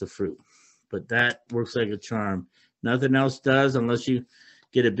harvest the fruit. But that works like a charm. Nothing else does unless you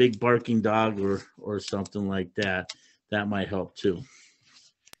get a big barking dog or something like that. That might help too.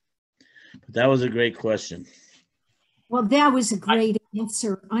 But that was a great question. Well, that was a great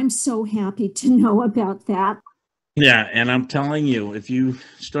answer. I'm so happy to know about that. Yeah, and I'm telling you, if you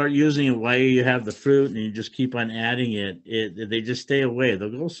start using it while you have the fruit and you just keep on adding it, they just stay away. They'll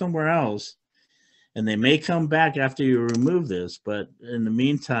go somewhere else, and they may come back after you remove this. But in the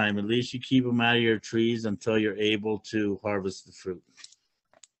meantime, at least you keep them out of your trees until you're able to harvest the fruit.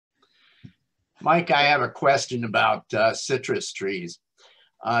 Mike, I have a question about citrus trees.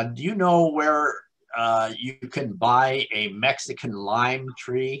 Do you know where you can buy a Mexican lime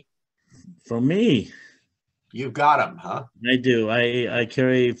tree? For me. You've got them, huh? I do. I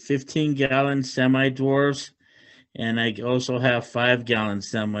carry 15-gallon semi-dwarfs, and I also have 5-gallon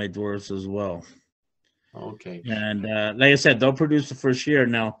semi-dwarfs as well. Okay. And like I said, they'll produce the first year.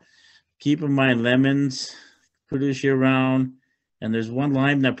 Now, keep in mind, lemons produce year-round, and there's one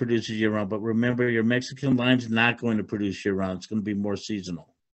lime that produces year-round. But remember, your Mexican lime's not going to produce year-round. It's going to be more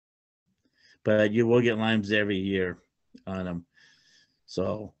seasonal. But you will get limes every year on them.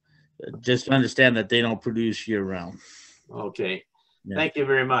 So just understand that they don't produce year-round. Okay. Yeah. Thank you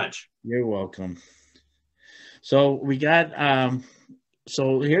very much. You're welcome. So we got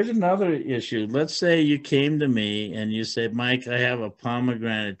so here's another issue. Let's say you came to me and you said, Mike, I have a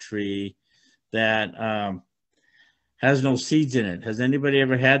pomegranate tree that has no seeds in it. Has anybody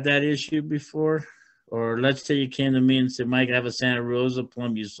ever had that issue before? Or let's say you came to me and said, Mike, I have a Santa Rosa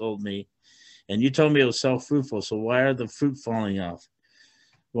plum you sold me, and you told me it was self-fruitful. So why are the fruit falling off?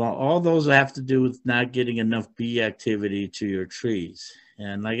 Well, all those have to do with not getting enough bee activity to your trees.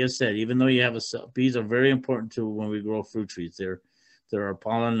 And like I said, even though you have bees are very important to when we grow fruit trees. There are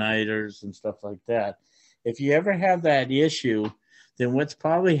pollinators and stuff like that. If you ever have that issue, then what's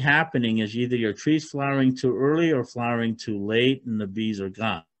probably happening is either your tree's flowering too early or flowering too late, and the bees are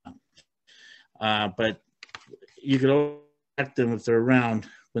gone. But you could attract them if they're around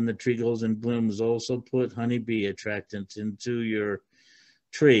when the tree goes in bloom. Is also put honeybee attractants into your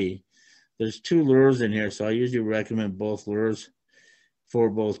tree. There's 2 lures in here, so I usually recommend both lures for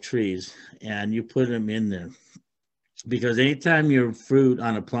both trees, and you put them in there because anytime your fruit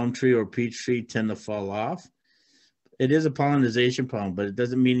on a plum tree or peach tree tend to fall off, it is a pollination problem, but it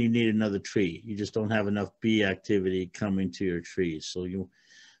doesn't mean you need another tree. You just don't have enough bee activity coming to your trees. So the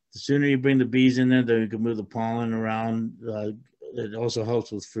sooner you bring the bees in there, then you can move the pollen around. It also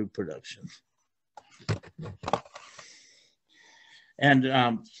helps with fruit production. And,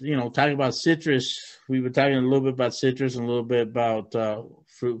 talking about citrus, we were talking a little bit about citrus and a little bit about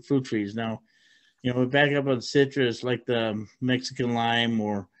fruit trees. Now, we back up on citrus like the Mexican lime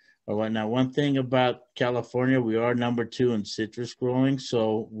or whatnot. One thing about California, we are number 2 in citrus growing,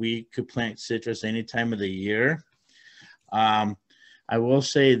 so we could plant citrus any time of the year. I will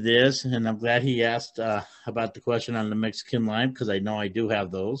say this, and I'm glad he asked about the question on the Mexican lime because I know I do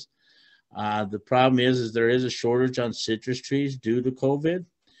have those. The problem is there is a shortage on citrus trees due to COVID.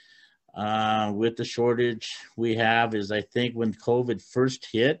 With the shortage we have is I think when COVID first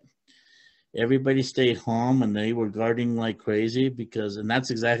hit, everybody stayed home and they were gardening like crazy and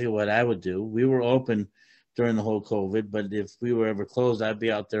that's exactly what I would do. We were open during the whole COVID, but if we were ever closed, I'd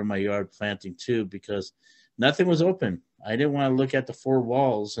be out there in my yard planting too because nothing was open. I didn't want to look at the 4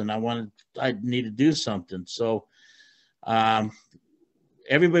 walls and I need to do something. So,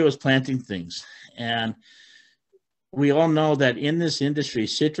 everybody was planting things. And we all know that in this industry,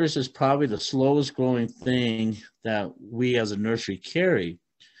 citrus is probably the slowest growing thing that we as a nursery carry.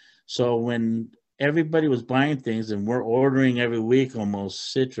 So when everybody was buying things and we're ordering every week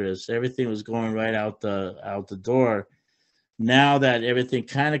almost citrus, everything was going right out the door. Now that everything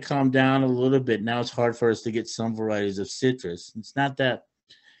kind of calmed down a little bit, now it's hard for us to get some varieties of citrus. It's not that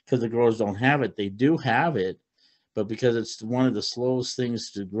because the growers don't have it. They do have it. But because it's one of the slowest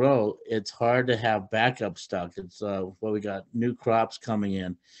things to grow, it's hard to have backup stock. It's we got new crops coming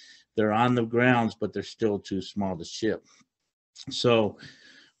in. They're on the grounds, but they're still too small to ship. So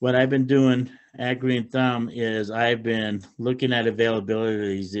what I've been doing at Green Thumb is I've been looking at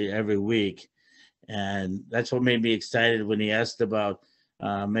availabilities every week. And that's what made me excited when he asked about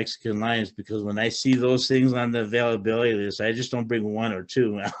Mexican limes, because when I see those things on the availability list, I just don't bring 1 or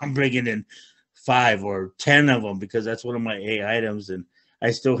 2. I'm bringing in 5 or 10 of them because that's one of my A items. And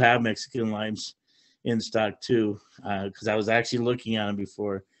I still have Mexican limes in stock too because I was actually looking at them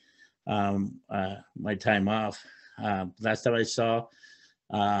before my time off. Last time I saw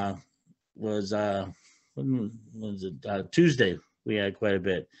was when was it? Tuesday. We had quite a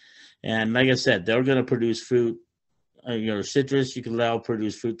bit. And like I said, they're going to produce fruit. Citrus, you can allow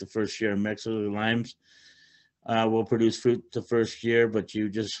produce fruit the first year. Mexican limes will produce fruit the first year, but you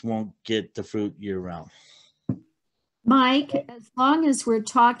just won't get the fruit year round. Mike, as long as we're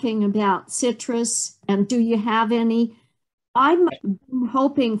talking about citrus, and do you have any? I'm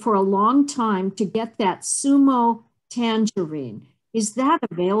hoping for a long time to get that Sumo tangerine. Is that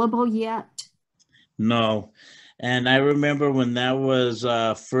available yet? No. And I remember when that was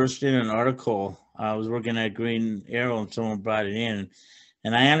first in an article, I was working at Green Arrow and someone brought it in.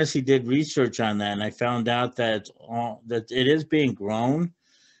 And I honestly did research on that, and I found out that it is being grown,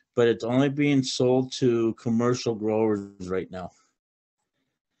 but it's only being sold to commercial growers right now.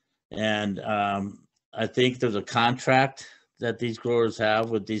 And I think there's a contract that these growers have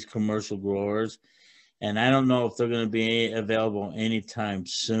with these commercial growers, and I don't know if they're going to be available anytime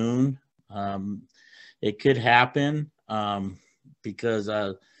soon. It could happen because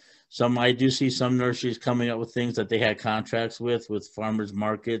I do see some nurseries coming up with things that they had contracts with farmers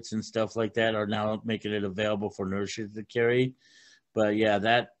markets and stuff like that are now making it available for nurseries to carry. But yeah,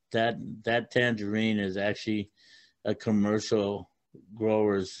 that tangerine is actually a commercial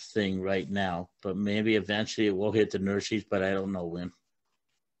growers thing right now, but maybe eventually it will hit the nurseries, but I don't know when.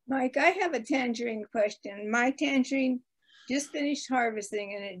 Mike, I have a tangerine question. My tangerine just finished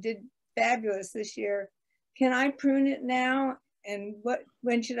harvesting and it did fabulous this year. Can I prune it now? And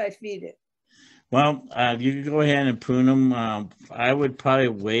when should I feed it? Well, you can go ahead and prune them. I would probably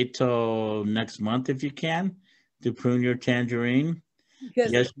wait till next month if you can to prune your tangerine.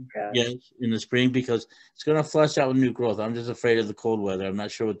 Yes, in the spring, because it's going to flush out with new growth. I'm just afraid of the cold weather. I'm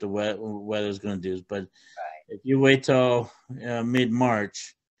not sure what the weather is going to do. But if you wait till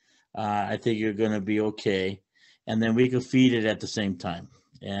mid-March, I think you're going to be okay. And then we can feed it at the same time.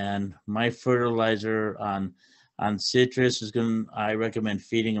 And my fertilizer on citrus is I recommend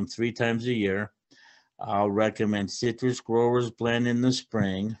feeding them 3 times a year. I'll recommend Citrus Growers Blend in the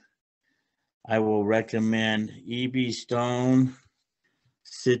spring. I will recommend EB Stone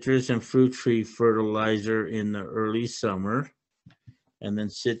citrus and fruit tree fertilizer in the early summer. And then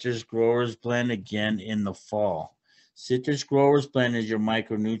Citrus Growers Blend again in the fall. Citrus Growers Blend is your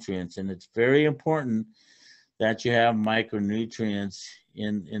micronutrients, and it's very important that you have micronutrients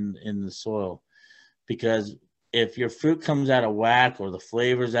in the soil, because if your fruit comes out of whack or the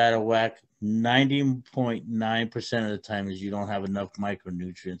flavor's out of whack, 90.9% of the time is you don't have enough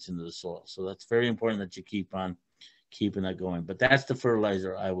micronutrients into the soil. So that's very important that you keep on keeping that going. But that's the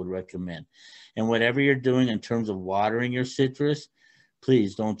fertilizer I would recommend. And whatever you're doing in terms of watering your citrus,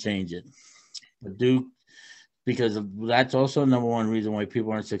 please don't change it. But because that's also number one reason why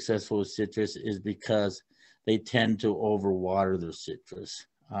people aren't successful with citrus, is because they tend to overwater their citrus.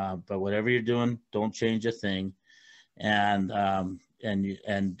 But whatever you're doing, don't change a thing. And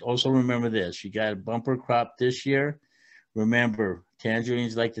also remember this: you got a bumper crop this year. Remember,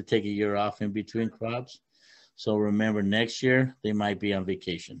 tangerines like to take a year off in between crops. So remember, next year they might be on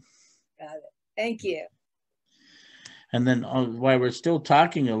vacation. Got it. Thank you. And then while we're still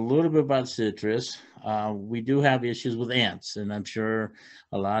talking a little bit about citrus, we do have issues with ants. And I'm sure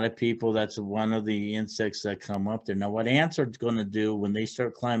a lot of people, that's one of the insects that come up there. Now, what ants are going to do when they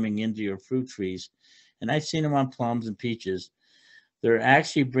start climbing into your fruit trees, and I've seen them on plums and peaches, they're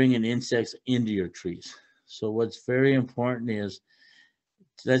actually bringing insects into your trees. So what's very important is,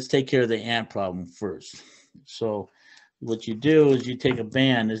 let's take care of the ant problem first. So what you do is you take a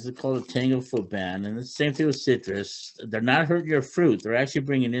band, this is called a tanglefoot band, and it's the same thing with citrus. They're not hurting your fruit, they're actually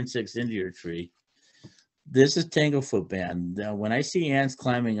bringing insects into your tree. This is tanglefoot band. Now, when I see ants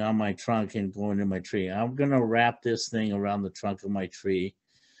climbing on my trunk and going in my tree, I'm going to wrap this thing around the trunk of my tree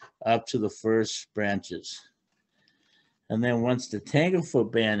up to the first branches. And then once the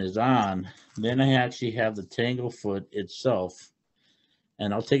tanglefoot band is on, then I actually have the tanglefoot itself.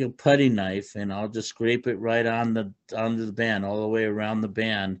 And I'll take a putty knife and I'll just scrape it right onto the band, all the way around the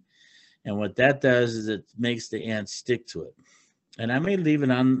band. And what that does is it makes the ants stick to it. And I may leave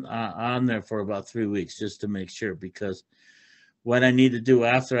it on there for about 3 weeks just to make sure, because what I need to do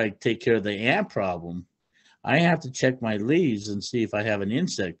after I take care of the ant problem, I have to check my leaves and see if I have an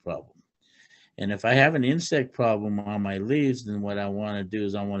insect problem. And if I have an insect problem on my leaves, then what I want to do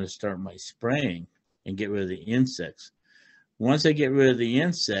is I want to start my spraying and get rid of the insects. Once I get rid of the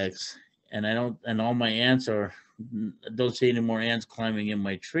insects and all my ants don't see any more ants climbing in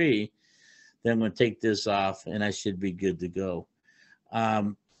my tree, then I'm going to take this off and I should be good to go.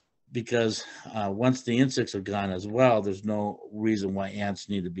 Because once the insects are gone as well, there's no reason why ants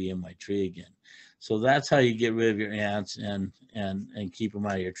need to be in my tree again. So that's how you get rid of your ants and keep them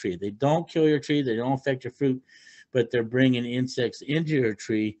out of your tree. They don't kill your tree, they don't affect your fruit, but they're bringing insects into your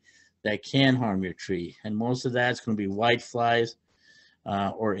tree that can harm your tree. And most of that's going to be whiteflies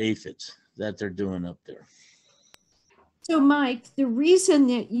or aphids that they're doing up there. So Mike, the reason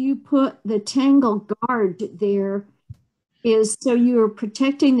that you put the tangle guard there is so you're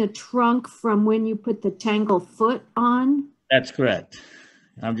protecting the trunk from when you put the tangle foot on? That's correct.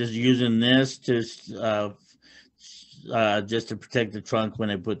 I'm just using this just to protect the trunk when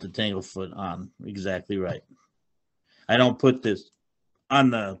I put the tangle foot on. Exactly right. I don't put this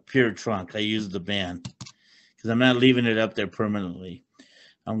on the pure trunk. I use the band because I'm not leaving it up there permanently.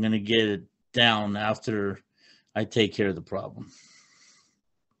 I'm going to get it down after I take care of the problem.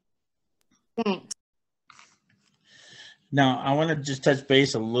 Thanks. Now, I want to just touch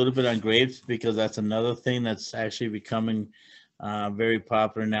base a little bit on grapes, because that's another thing that's actually becoming very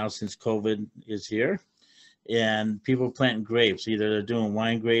popular now since COVID is here. And people planting grapes, either they're doing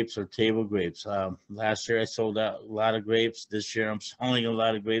wine grapes or table grapes. Last year I sold out a lot of grapes. This year I'm selling a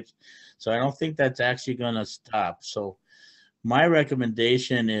lot of grapes. So I don't think that's actually going to stop. So my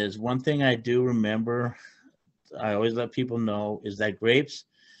recommendation is, one thing I do remember, I always let people know, is that grapes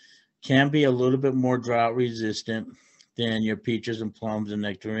can be a little bit more drought resistant than your peaches and plums and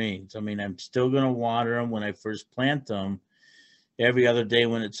nectarines. I mean, I'm still going to water them when I first plant them, every other day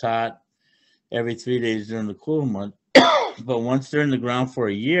when it's hot, every 3 days during the cool month. But once they're in the ground for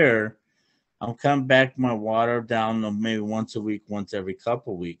a year, I'll come back my water down to maybe once a week, once every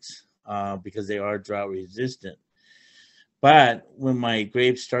couple weeks, because they are drought resistant. But when my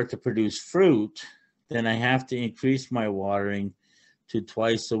grapes start to produce fruit, then I have to increase my watering to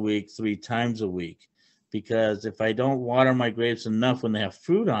twice a week, 3 times a week. Because if I don't water my grapes enough when they have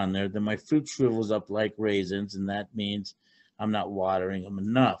fruit on there, then my fruit shrivels up like raisins, and that means I'm not watering them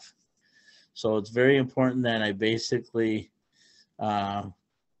enough. So it's very important that I basically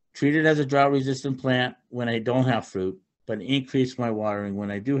treat it as a drought-resistant plant when I don't have fruit, but increase my watering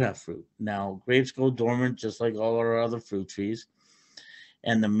when I do have fruit. Now, grapes go dormant just like all our other fruit trees.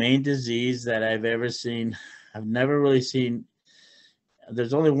 And the main disease that I've ever seen, I've never really seen,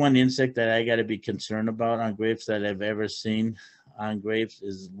 there's only one insect that I got to be concerned about on grapes that I've ever seen on grapes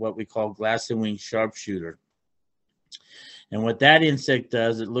is what we call glassy wing sharpshooter. And what that insect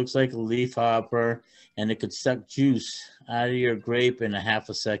does, it looks like a leaf hopper, and it could suck juice out of your grape in a half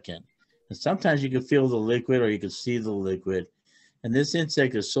a second. And sometimes you can feel the liquid or you can see the liquid. And this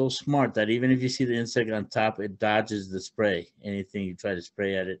insect is so smart that even if you see the insect on top, it dodges the spray, anything you try to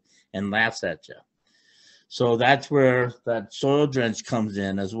spray at it, and laughs at you. So that's where that soil drench comes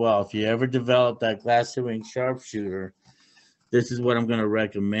in as well. If you ever develop that glassy wing sharpshooter, this is what I'm going to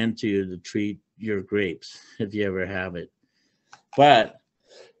recommend to you to treat your grapes if you ever have it. But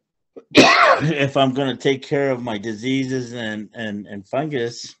if I'm going to take care of my diseases and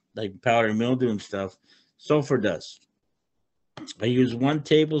fungus, like powdery mildew and stuff, sulfur dust. I use 1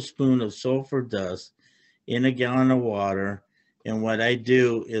 tablespoon of sulfur dust in a gallon of water. And what I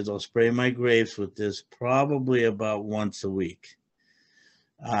do is I'll spray my grapes with this probably about once a week,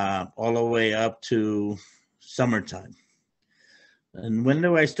 all the way up to summertime. And when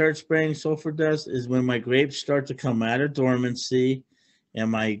do I start spraying sulfur dust? Is when my grapes start to come out of dormancy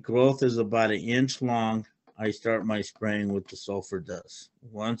and my growth is about 1 inch long. I start my spraying with the sulfur dust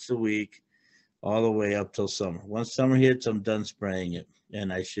once a week, all the way up till summer. Once summer hits, I'm done spraying it,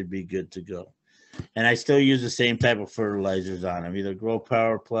 and I should be good to go. And I still use the same type of fertilizers on them, either Grow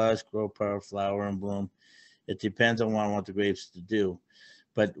Power Plus, Grow Power Flower and Bloom. It depends on what I want the grapes to do.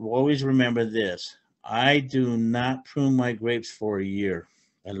 But always remember this. I do not prune my grapes for a year.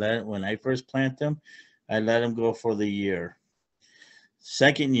 When I first plant them, I let them go for the year.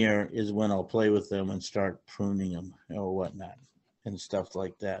 Second year is when I'll play with them and start pruning them or whatnot and stuff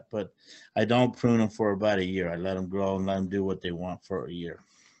like that. But I don't prune them for about a year. I let them grow and let them do what they want for a year.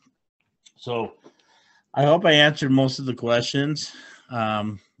 So I hope I answered most of the questions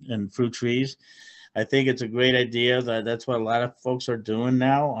in fruit trees. I think it's a great idea. That's what a lot of folks are doing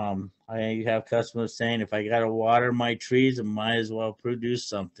now. I have customers saying, if I got to water my trees, I might as well produce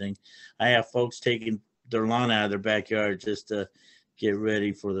something. I have folks taking their lawn out of their backyard just to get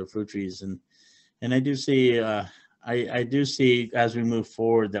ready for their fruit trees. And I do see, I do see as we move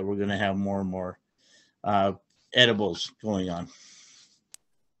forward that we're going to have more and more edibles going on.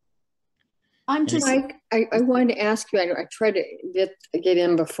 I'm just, Mike, I wanted to ask you, I tried to get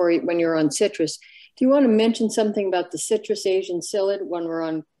in before when you're on citrus. Do you want to mention something about the citrus Asian psyllid when we're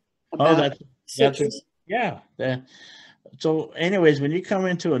on about citrus? Yeah. So anyways, when you come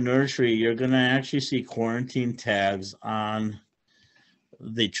into a nursery, you're going to actually see quarantine tags on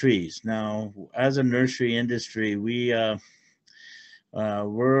the trees. Now, as a nursery industry, we're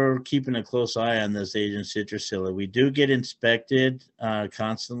keeping a close eye on this Asian citrus psyllid. We do get inspected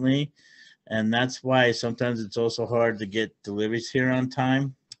constantly. And that's why sometimes it's also hard to get deliveries here on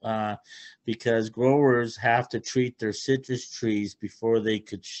time because growers have to treat their citrus trees before they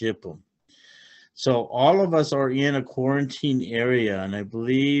could ship them. So all of us are in a quarantine area, and I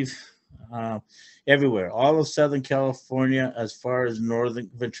believe everywhere, all of Southern California, as far as Northern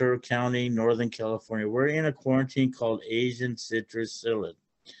Ventura County, Northern California, we're in a quarantine called Asian citrus psyllid.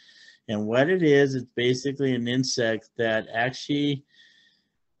 And what it is, it's basically an insect that actually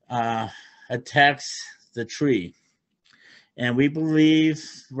attacks the tree. And we believe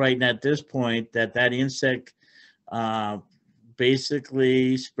right now at this point that that insect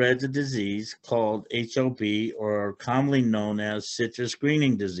basically spreads a disease called HLB, or commonly known as citrus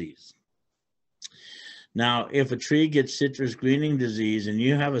greening disease. Now, if a tree gets citrus greening disease and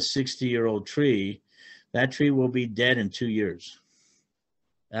you have a 60-year-old tree, that tree will be dead in 2 years.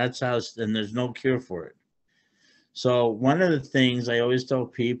 That's how, and there's no cure for it. So one of the things I always tell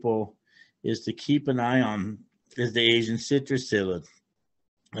people is to keep an eye on is the Asian citrus psyllid.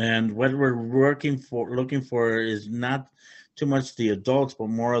 And what we're looking for is not too much the adults, but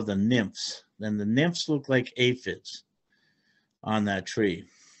more of the nymphs. And the nymphs look like aphids on that tree.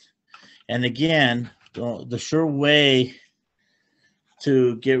 And again, the sure way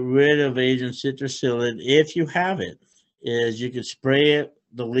to get rid of Asian citrus psyllid, if you have it, is you could spray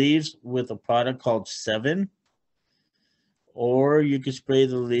the leaves with a product called 7, or you could spray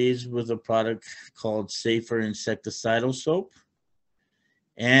the leaves with a product called Safer Insecticidal Soap,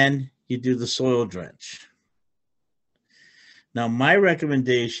 and you do the soil drench. Now, my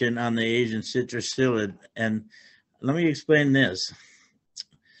recommendation on the Asian citrus psyllid, and let me explain this.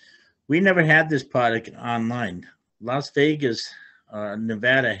 We never had this product online. Las Vegas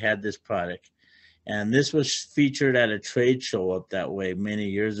Nevada had this product, and this was featured at a trade show up that way many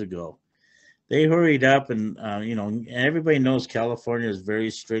years ago. They hurried up, and everybody knows California is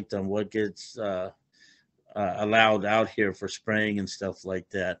very strict on what gets allowed out here for spraying and stuff like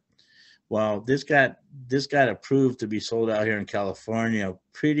that. Well, this got approved to be sold out here in California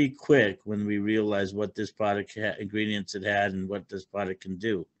pretty quick when we realized what this product ingredients it had and what this product can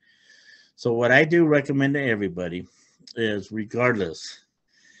do. So what I do recommend to everybody is, regardless,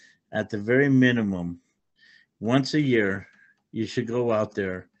 at the very minimum, once a year, you should go out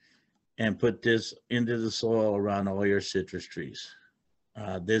there and put this into the soil around all your citrus trees.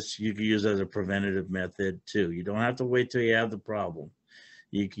 This you can use as a preventative method too. You don't have to wait till you have the problem.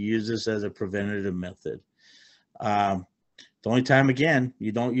 You can use this as a preventative method. The only time, again,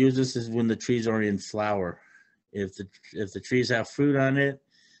 you don't use this is when the trees are in flower. If the trees have fruit on it,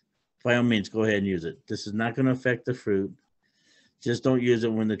 by all means, go ahead and use it. This is not going to affect the fruit. Just don't use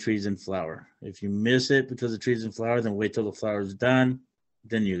it when the tree's in flower. If you miss it because the tree's in flower, then wait till the flower is done,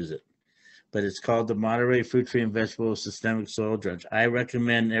 then use it. But it's called the Monterey Fruit Tree and Vegetable Systemic Soil Drench. I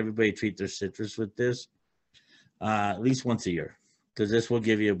recommend everybody treat their citrus with this at least once a year, because this will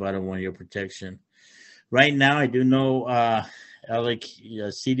give you about a 1-year protection. Right now, I do know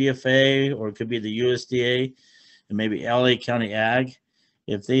CDFA, or it could be the USDA, and maybe LA County Ag.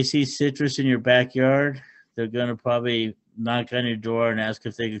 If they see citrus in your backyard, they're going to probably knock on your door and ask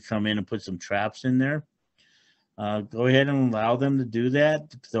if they could come in and put some traps in there. Go ahead and allow them to do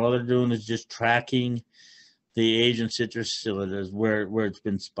that. All they're doing is just tracking the Asian citrus psyllid where it's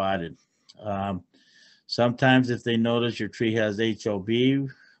been spotted. Sometimes if they notice your tree has HLB,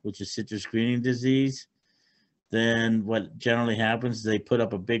 which is citrus greening disease, then what generally happens is they put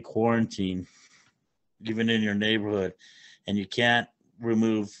up a big quarantine, even in your neighborhood, and you can't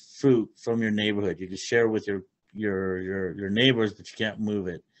remove fruit from your neighborhood. You can share with your neighbors, but you can't move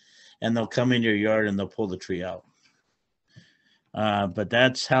it. And they'll come in your yard and they'll pull the tree out. But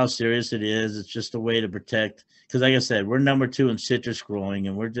that's how serious it is. It's just a way to protect, because like I said, we're number 2 in citrus growing,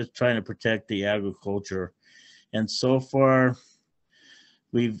 and we're just trying to protect the agriculture. And so far,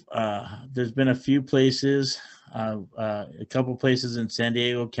 there's been a few places, a couple places in San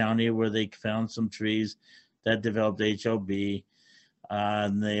Diego County where they found some trees that developed HLB.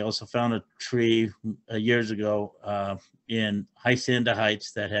 And they also found a tree years ago in Hacienda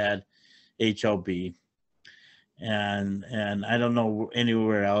Heights that had HLB. And I don't know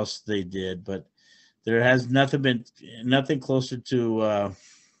anywhere else they did, but there has nothing closer to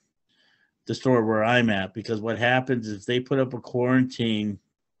the store where I'm at, because what happens is they put up a quarantine,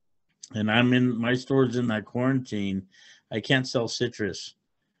 and my store's in that quarantine, I can't sell citrus.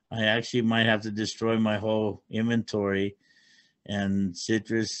 I actually might have to destroy my whole inventory, and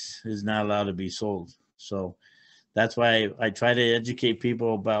citrus is not allowed to be sold. So that's why I try to educate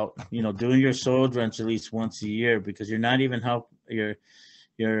people about, doing your soil drench at least once a year, because you're not even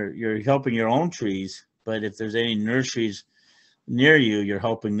you're helping your own trees, but if there's any nurseries near you, you're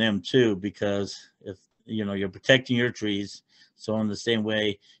helping them too, because if you're protecting your trees, so in the same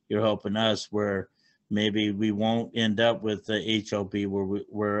way you're helping us, where maybe we won't end up with the HLB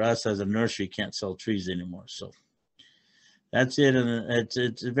where us as a nursery can't sell trees anymore. So that's it, and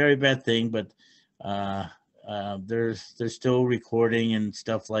it's a very bad thing, but they're still recording and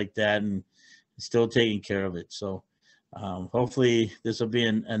stuff like that, and still taking care of it. So hopefully this will be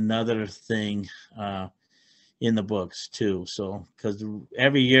another thing in the books too. So, because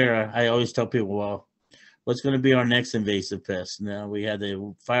every year I always tell people, well, what's going to be our next invasive pest? Now we had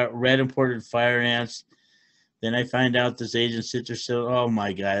the red imported fire ants. Then I find out this Asian citrus psyllid. Oh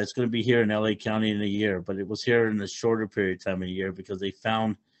my God, it's going to be here in LA County in a year, but it was here in a shorter period of time of the year, because they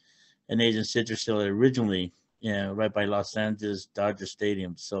found an Asian citrus psyllid originally, right by Los Angeles Dodger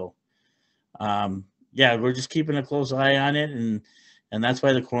Stadium. So, yeah, we're just keeping a close eye on it, and that's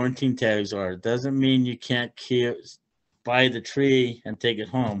why the quarantine tags are. It doesn't mean you can't buy the tree and take it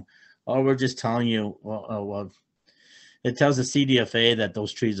home. All we're just telling you, well, it tells the CDFA that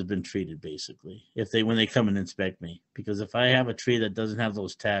those trees have been treated, basically, when they come and inspect me. Because if I have a tree that doesn't have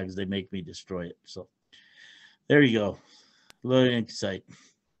those tags, they make me destroy it. So there you go. A little insight.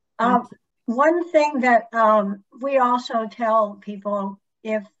 One thing that we also tell people,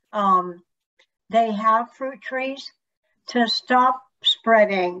 if they have fruit trees, to stop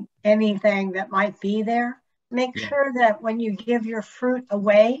spreading anything that might be there. Make sure that when you give your fruit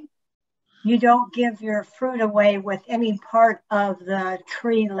away, you don't give your fruit away with any part of the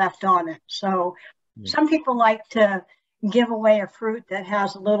tree left on it. So some people like to give away a fruit that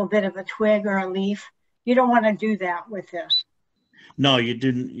has a little bit of a twig or a leaf. You don't want to do that with this. No, you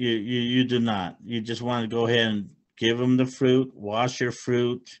do not. You just want to go ahead and give them the fruit, wash your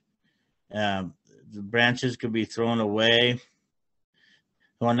fruit. The branches could be thrown away.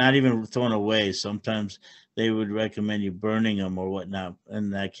 Well, not even thrown away. Sometimes they would recommend you burning them or whatnot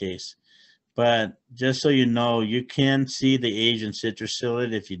in that case. But just so you know, you can see the Asian citrus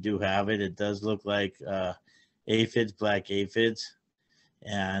psyllid if you do have it. It does look like aphids, black aphids.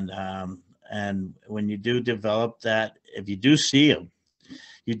 And when you do develop that, if you do see them,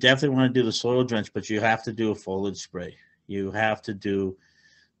 you definitely want to do the soil drench, but you have to do a foliage spray. You have to do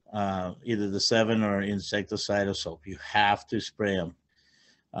either the 7 or insecticidal soap. You have to spray them.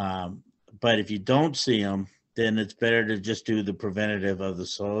 But if you don't see them, then it's better to just do the preventative of the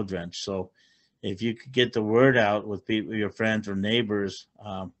soil drench. So if you could get the word out with people, your friends or neighbors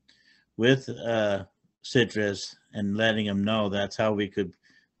with citrus and letting them know, that's how we could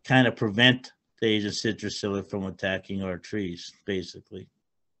kind of prevent the Asian citrus psyllid from attacking our trees, basically.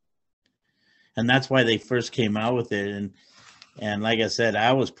 And that's why they first came out with it. And like I said,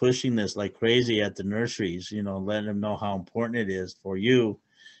 I was pushing this like crazy at the nurseries, you know, letting them know how important it is for you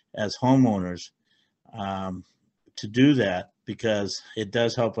as homeowners to do that, because it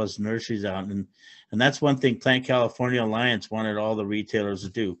does help us nurseries out. And that's one thing Plant California Alliance wanted all the retailers to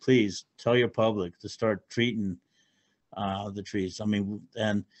do. Please tell your public to start treating the trees. I mean,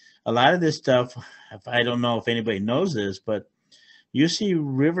 and a lot of this stuff, if I don't know if anybody knows this, but you see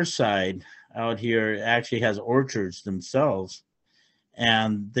Riverside out here actually has orchards themselves,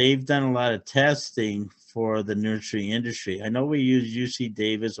 and they've done a lot of testing for the nursery industry. I know we use UC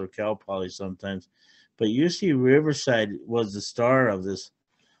Davis or Cal Poly sometimes, but UC Riverside was the star of this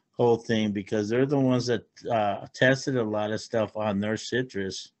whole thing because they're the ones that tested a lot of stuff on their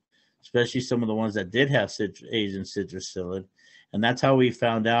citrus, especially some of the ones that did have Asian citrus psyllid. And that's how we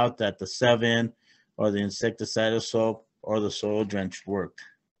found out that the 7 or the insecticidal soap or the soil drench worked,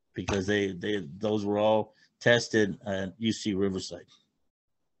 because those were all tested at UC Riverside.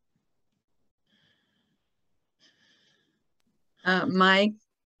 Mike,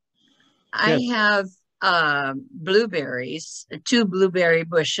 Yes. I have blueberries, 2 blueberry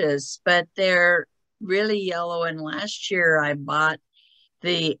bushes, but they're really yellow. And last year I bought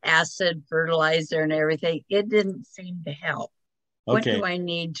the acid fertilizer and everything. It didn't seem to help. What Okay. do I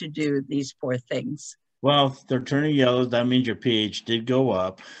need to do, these poor things? Well, if they're turning yellow, that means your pH did go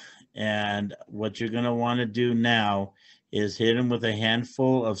up. And what you're going to want to do now is hit them with a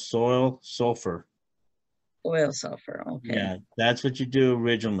handful of soil sulfur. Oil sulfur, okay. Yeah, that's what you do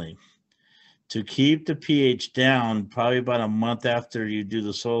originally. To keep the pH down, probably about a month after you do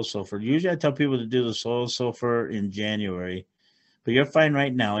the soil sulfur. Usually I tell people to do the soil sulfur in January, but you're fine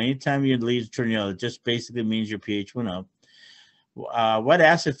right now. Anytime your leaves turn yellow, it just basically means your pH went up. What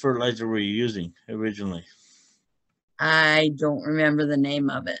acid fertilizer were you using originally? I don't remember the name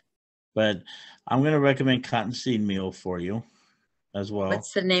of it. But I'm going to recommend cottonseed meal for you as well.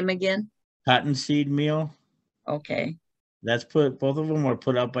 What's the name again? Cottonseed meal. Okay. That's both of them were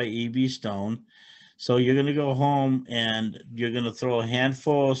put out by E.B. Stone. So you're going to go home and you're going to throw a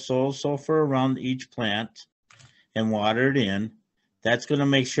handful of soil sulfur around each plant and water it in. That's going to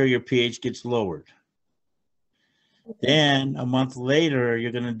make sure your pH gets lowered. Okay. Then a month later,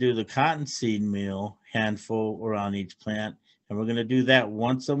 you're going to do the cottonseed meal handful around each plant. And we're going to do that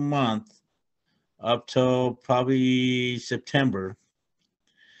once a month up till probably September.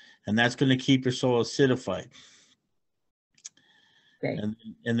 And that's going to keep your soil acidified. Okay.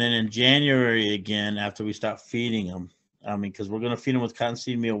 And then in January again, after we stop feeding them, because we're going to feed them with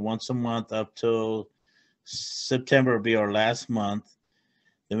cottonseed meal once a month up till September will be our last month.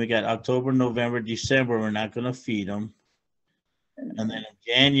 Then we got October, November, December, we're not going to feed them. And then in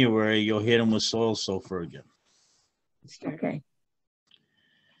January, you'll hit them with soil sulfur again. Okay.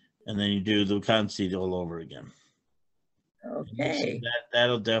 And then you do the cottonseed all over again. Okay.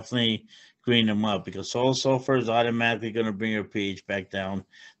 That'll definitely green them up, because soil sulfur is automatically going to bring your pH back down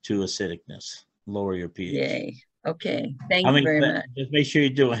to acidicness, lower your pH. Yay. Okay. Thank you very much. Just make sure you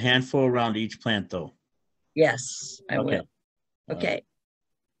do a handful around each plant, though. Yes, I will. Okay.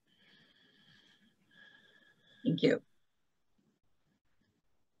 Thank you.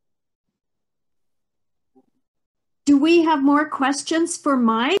 Do we have more questions for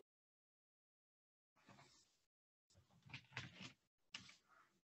Mike?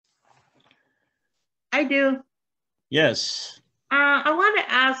 I do. Yes. I want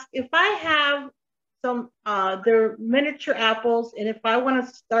to ask if I have some, they're miniature apples, and if I want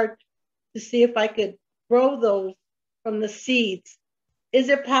to start to see if I could grow those from the seeds, is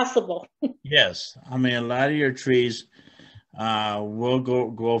it possible? Yes. I mean, a lot of your trees will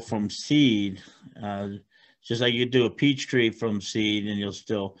grow from seed, just like you do a peach tree from seed, and you'll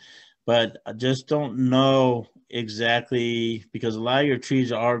still, but I just don't know exactly, because a lot of your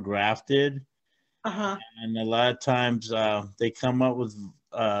trees are grafted. And a lot of times they come up with,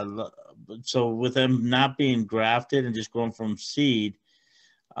 so with them not being grafted and just growing from seed,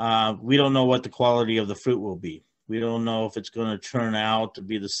 we don't know what the quality of the fruit will be. We don't know if it's going to turn out to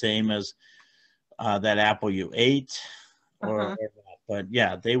be the same as that apple you ate or not. But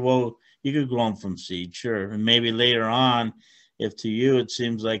yeah, they will, you could grow them from seed, sure. And maybe later on, if to you it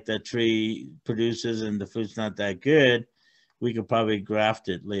seems like that tree produces and the fruit's not that good, we could probably graft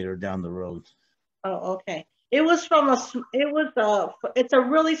it later down the road. Oh, okay. It was from it's a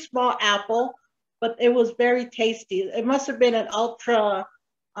really small apple, but it was very tasty. It must have been an ultra,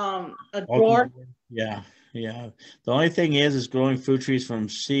 a dwarf. Yeah. The only thing is growing fruit trees from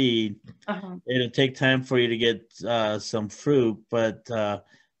seed. It'll take time for you to get some fruit, but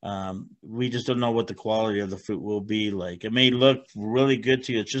we just don't know what the quality of the fruit will be like. It may look really good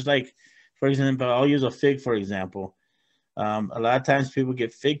to you. It's just like, for example, I'll use a fig, for example. A lot of times people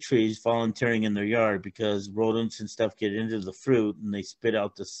get fig trees volunteering in their yard because rodents and stuff get into the fruit and they spit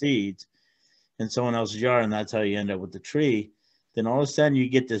out the seeds in someone else's yard, and that's how you end up with the tree. Then all of a sudden you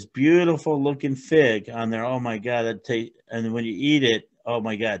get this beautiful looking fig on there. Oh my God, and when you eat it, oh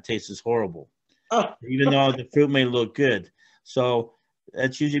my God, it tastes horrible. Even though the fruit may look good. So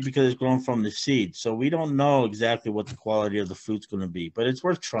that's usually because it's grown from the seed. So we don't know exactly what the quality of the fruit's going to be, but it's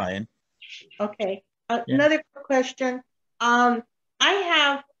worth trying. Okay. Another question. I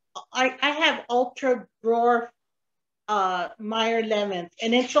have ultra dwarf Meyer lemons,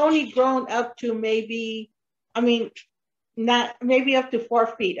 and it's only grown up to maybe up to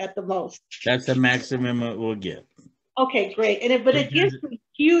 4 feet at the most. That's the maximum it will get. Okay, great. But it gives me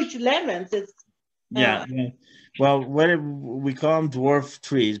huge lemons. It's well, we call them dwarf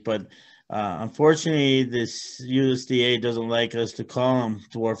trees, but unfortunately, this USDA doesn't like us to call them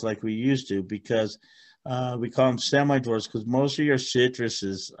dwarf like we used to, because we call them semi-dwarfs, because most of your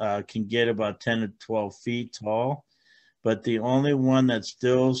citruses can get about 10 to 12 feet tall, but the only one that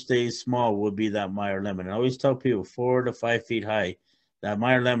still stays small would be that Meyer lemon. I always tell people 4 to 5 feet high. That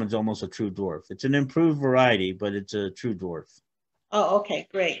Meyer lemon is almost a true dwarf. It's an improved variety, but it's a true dwarf. Oh, okay,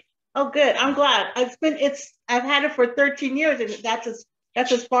 great. Oh, good. I'm glad. I've had it for 13 years, and that's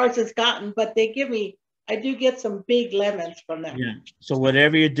as far as it's gotten. But I do get some big lemons from them. Yeah. So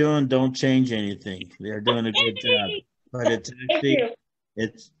whatever you're doing, don't change anything. They're doing a good job. But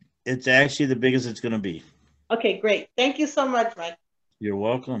it's actually the biggest it's going to be. Okay, great. Thank you so much, Mike. You're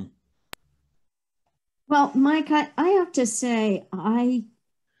welcome. Well, Mike, I have to say, I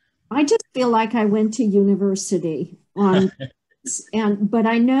just feel like I went to university on but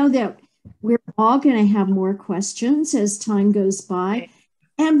I know that we're all going to have more questions as time goes by,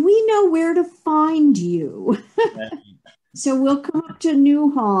 and we know where to find you. So we'll come up to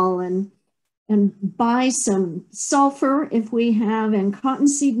Newhall and buy some sulfur if we have, and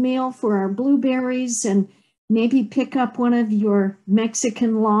cottonseed meal for our blueberries, and maybe pick up one of your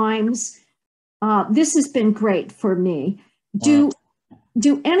Mexican limes. This has been great for me. Do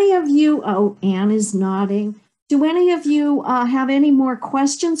any of you, oh, Anne is nodding. Do any of you have any more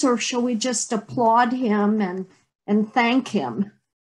questions, or shall we just applaud him and thank him?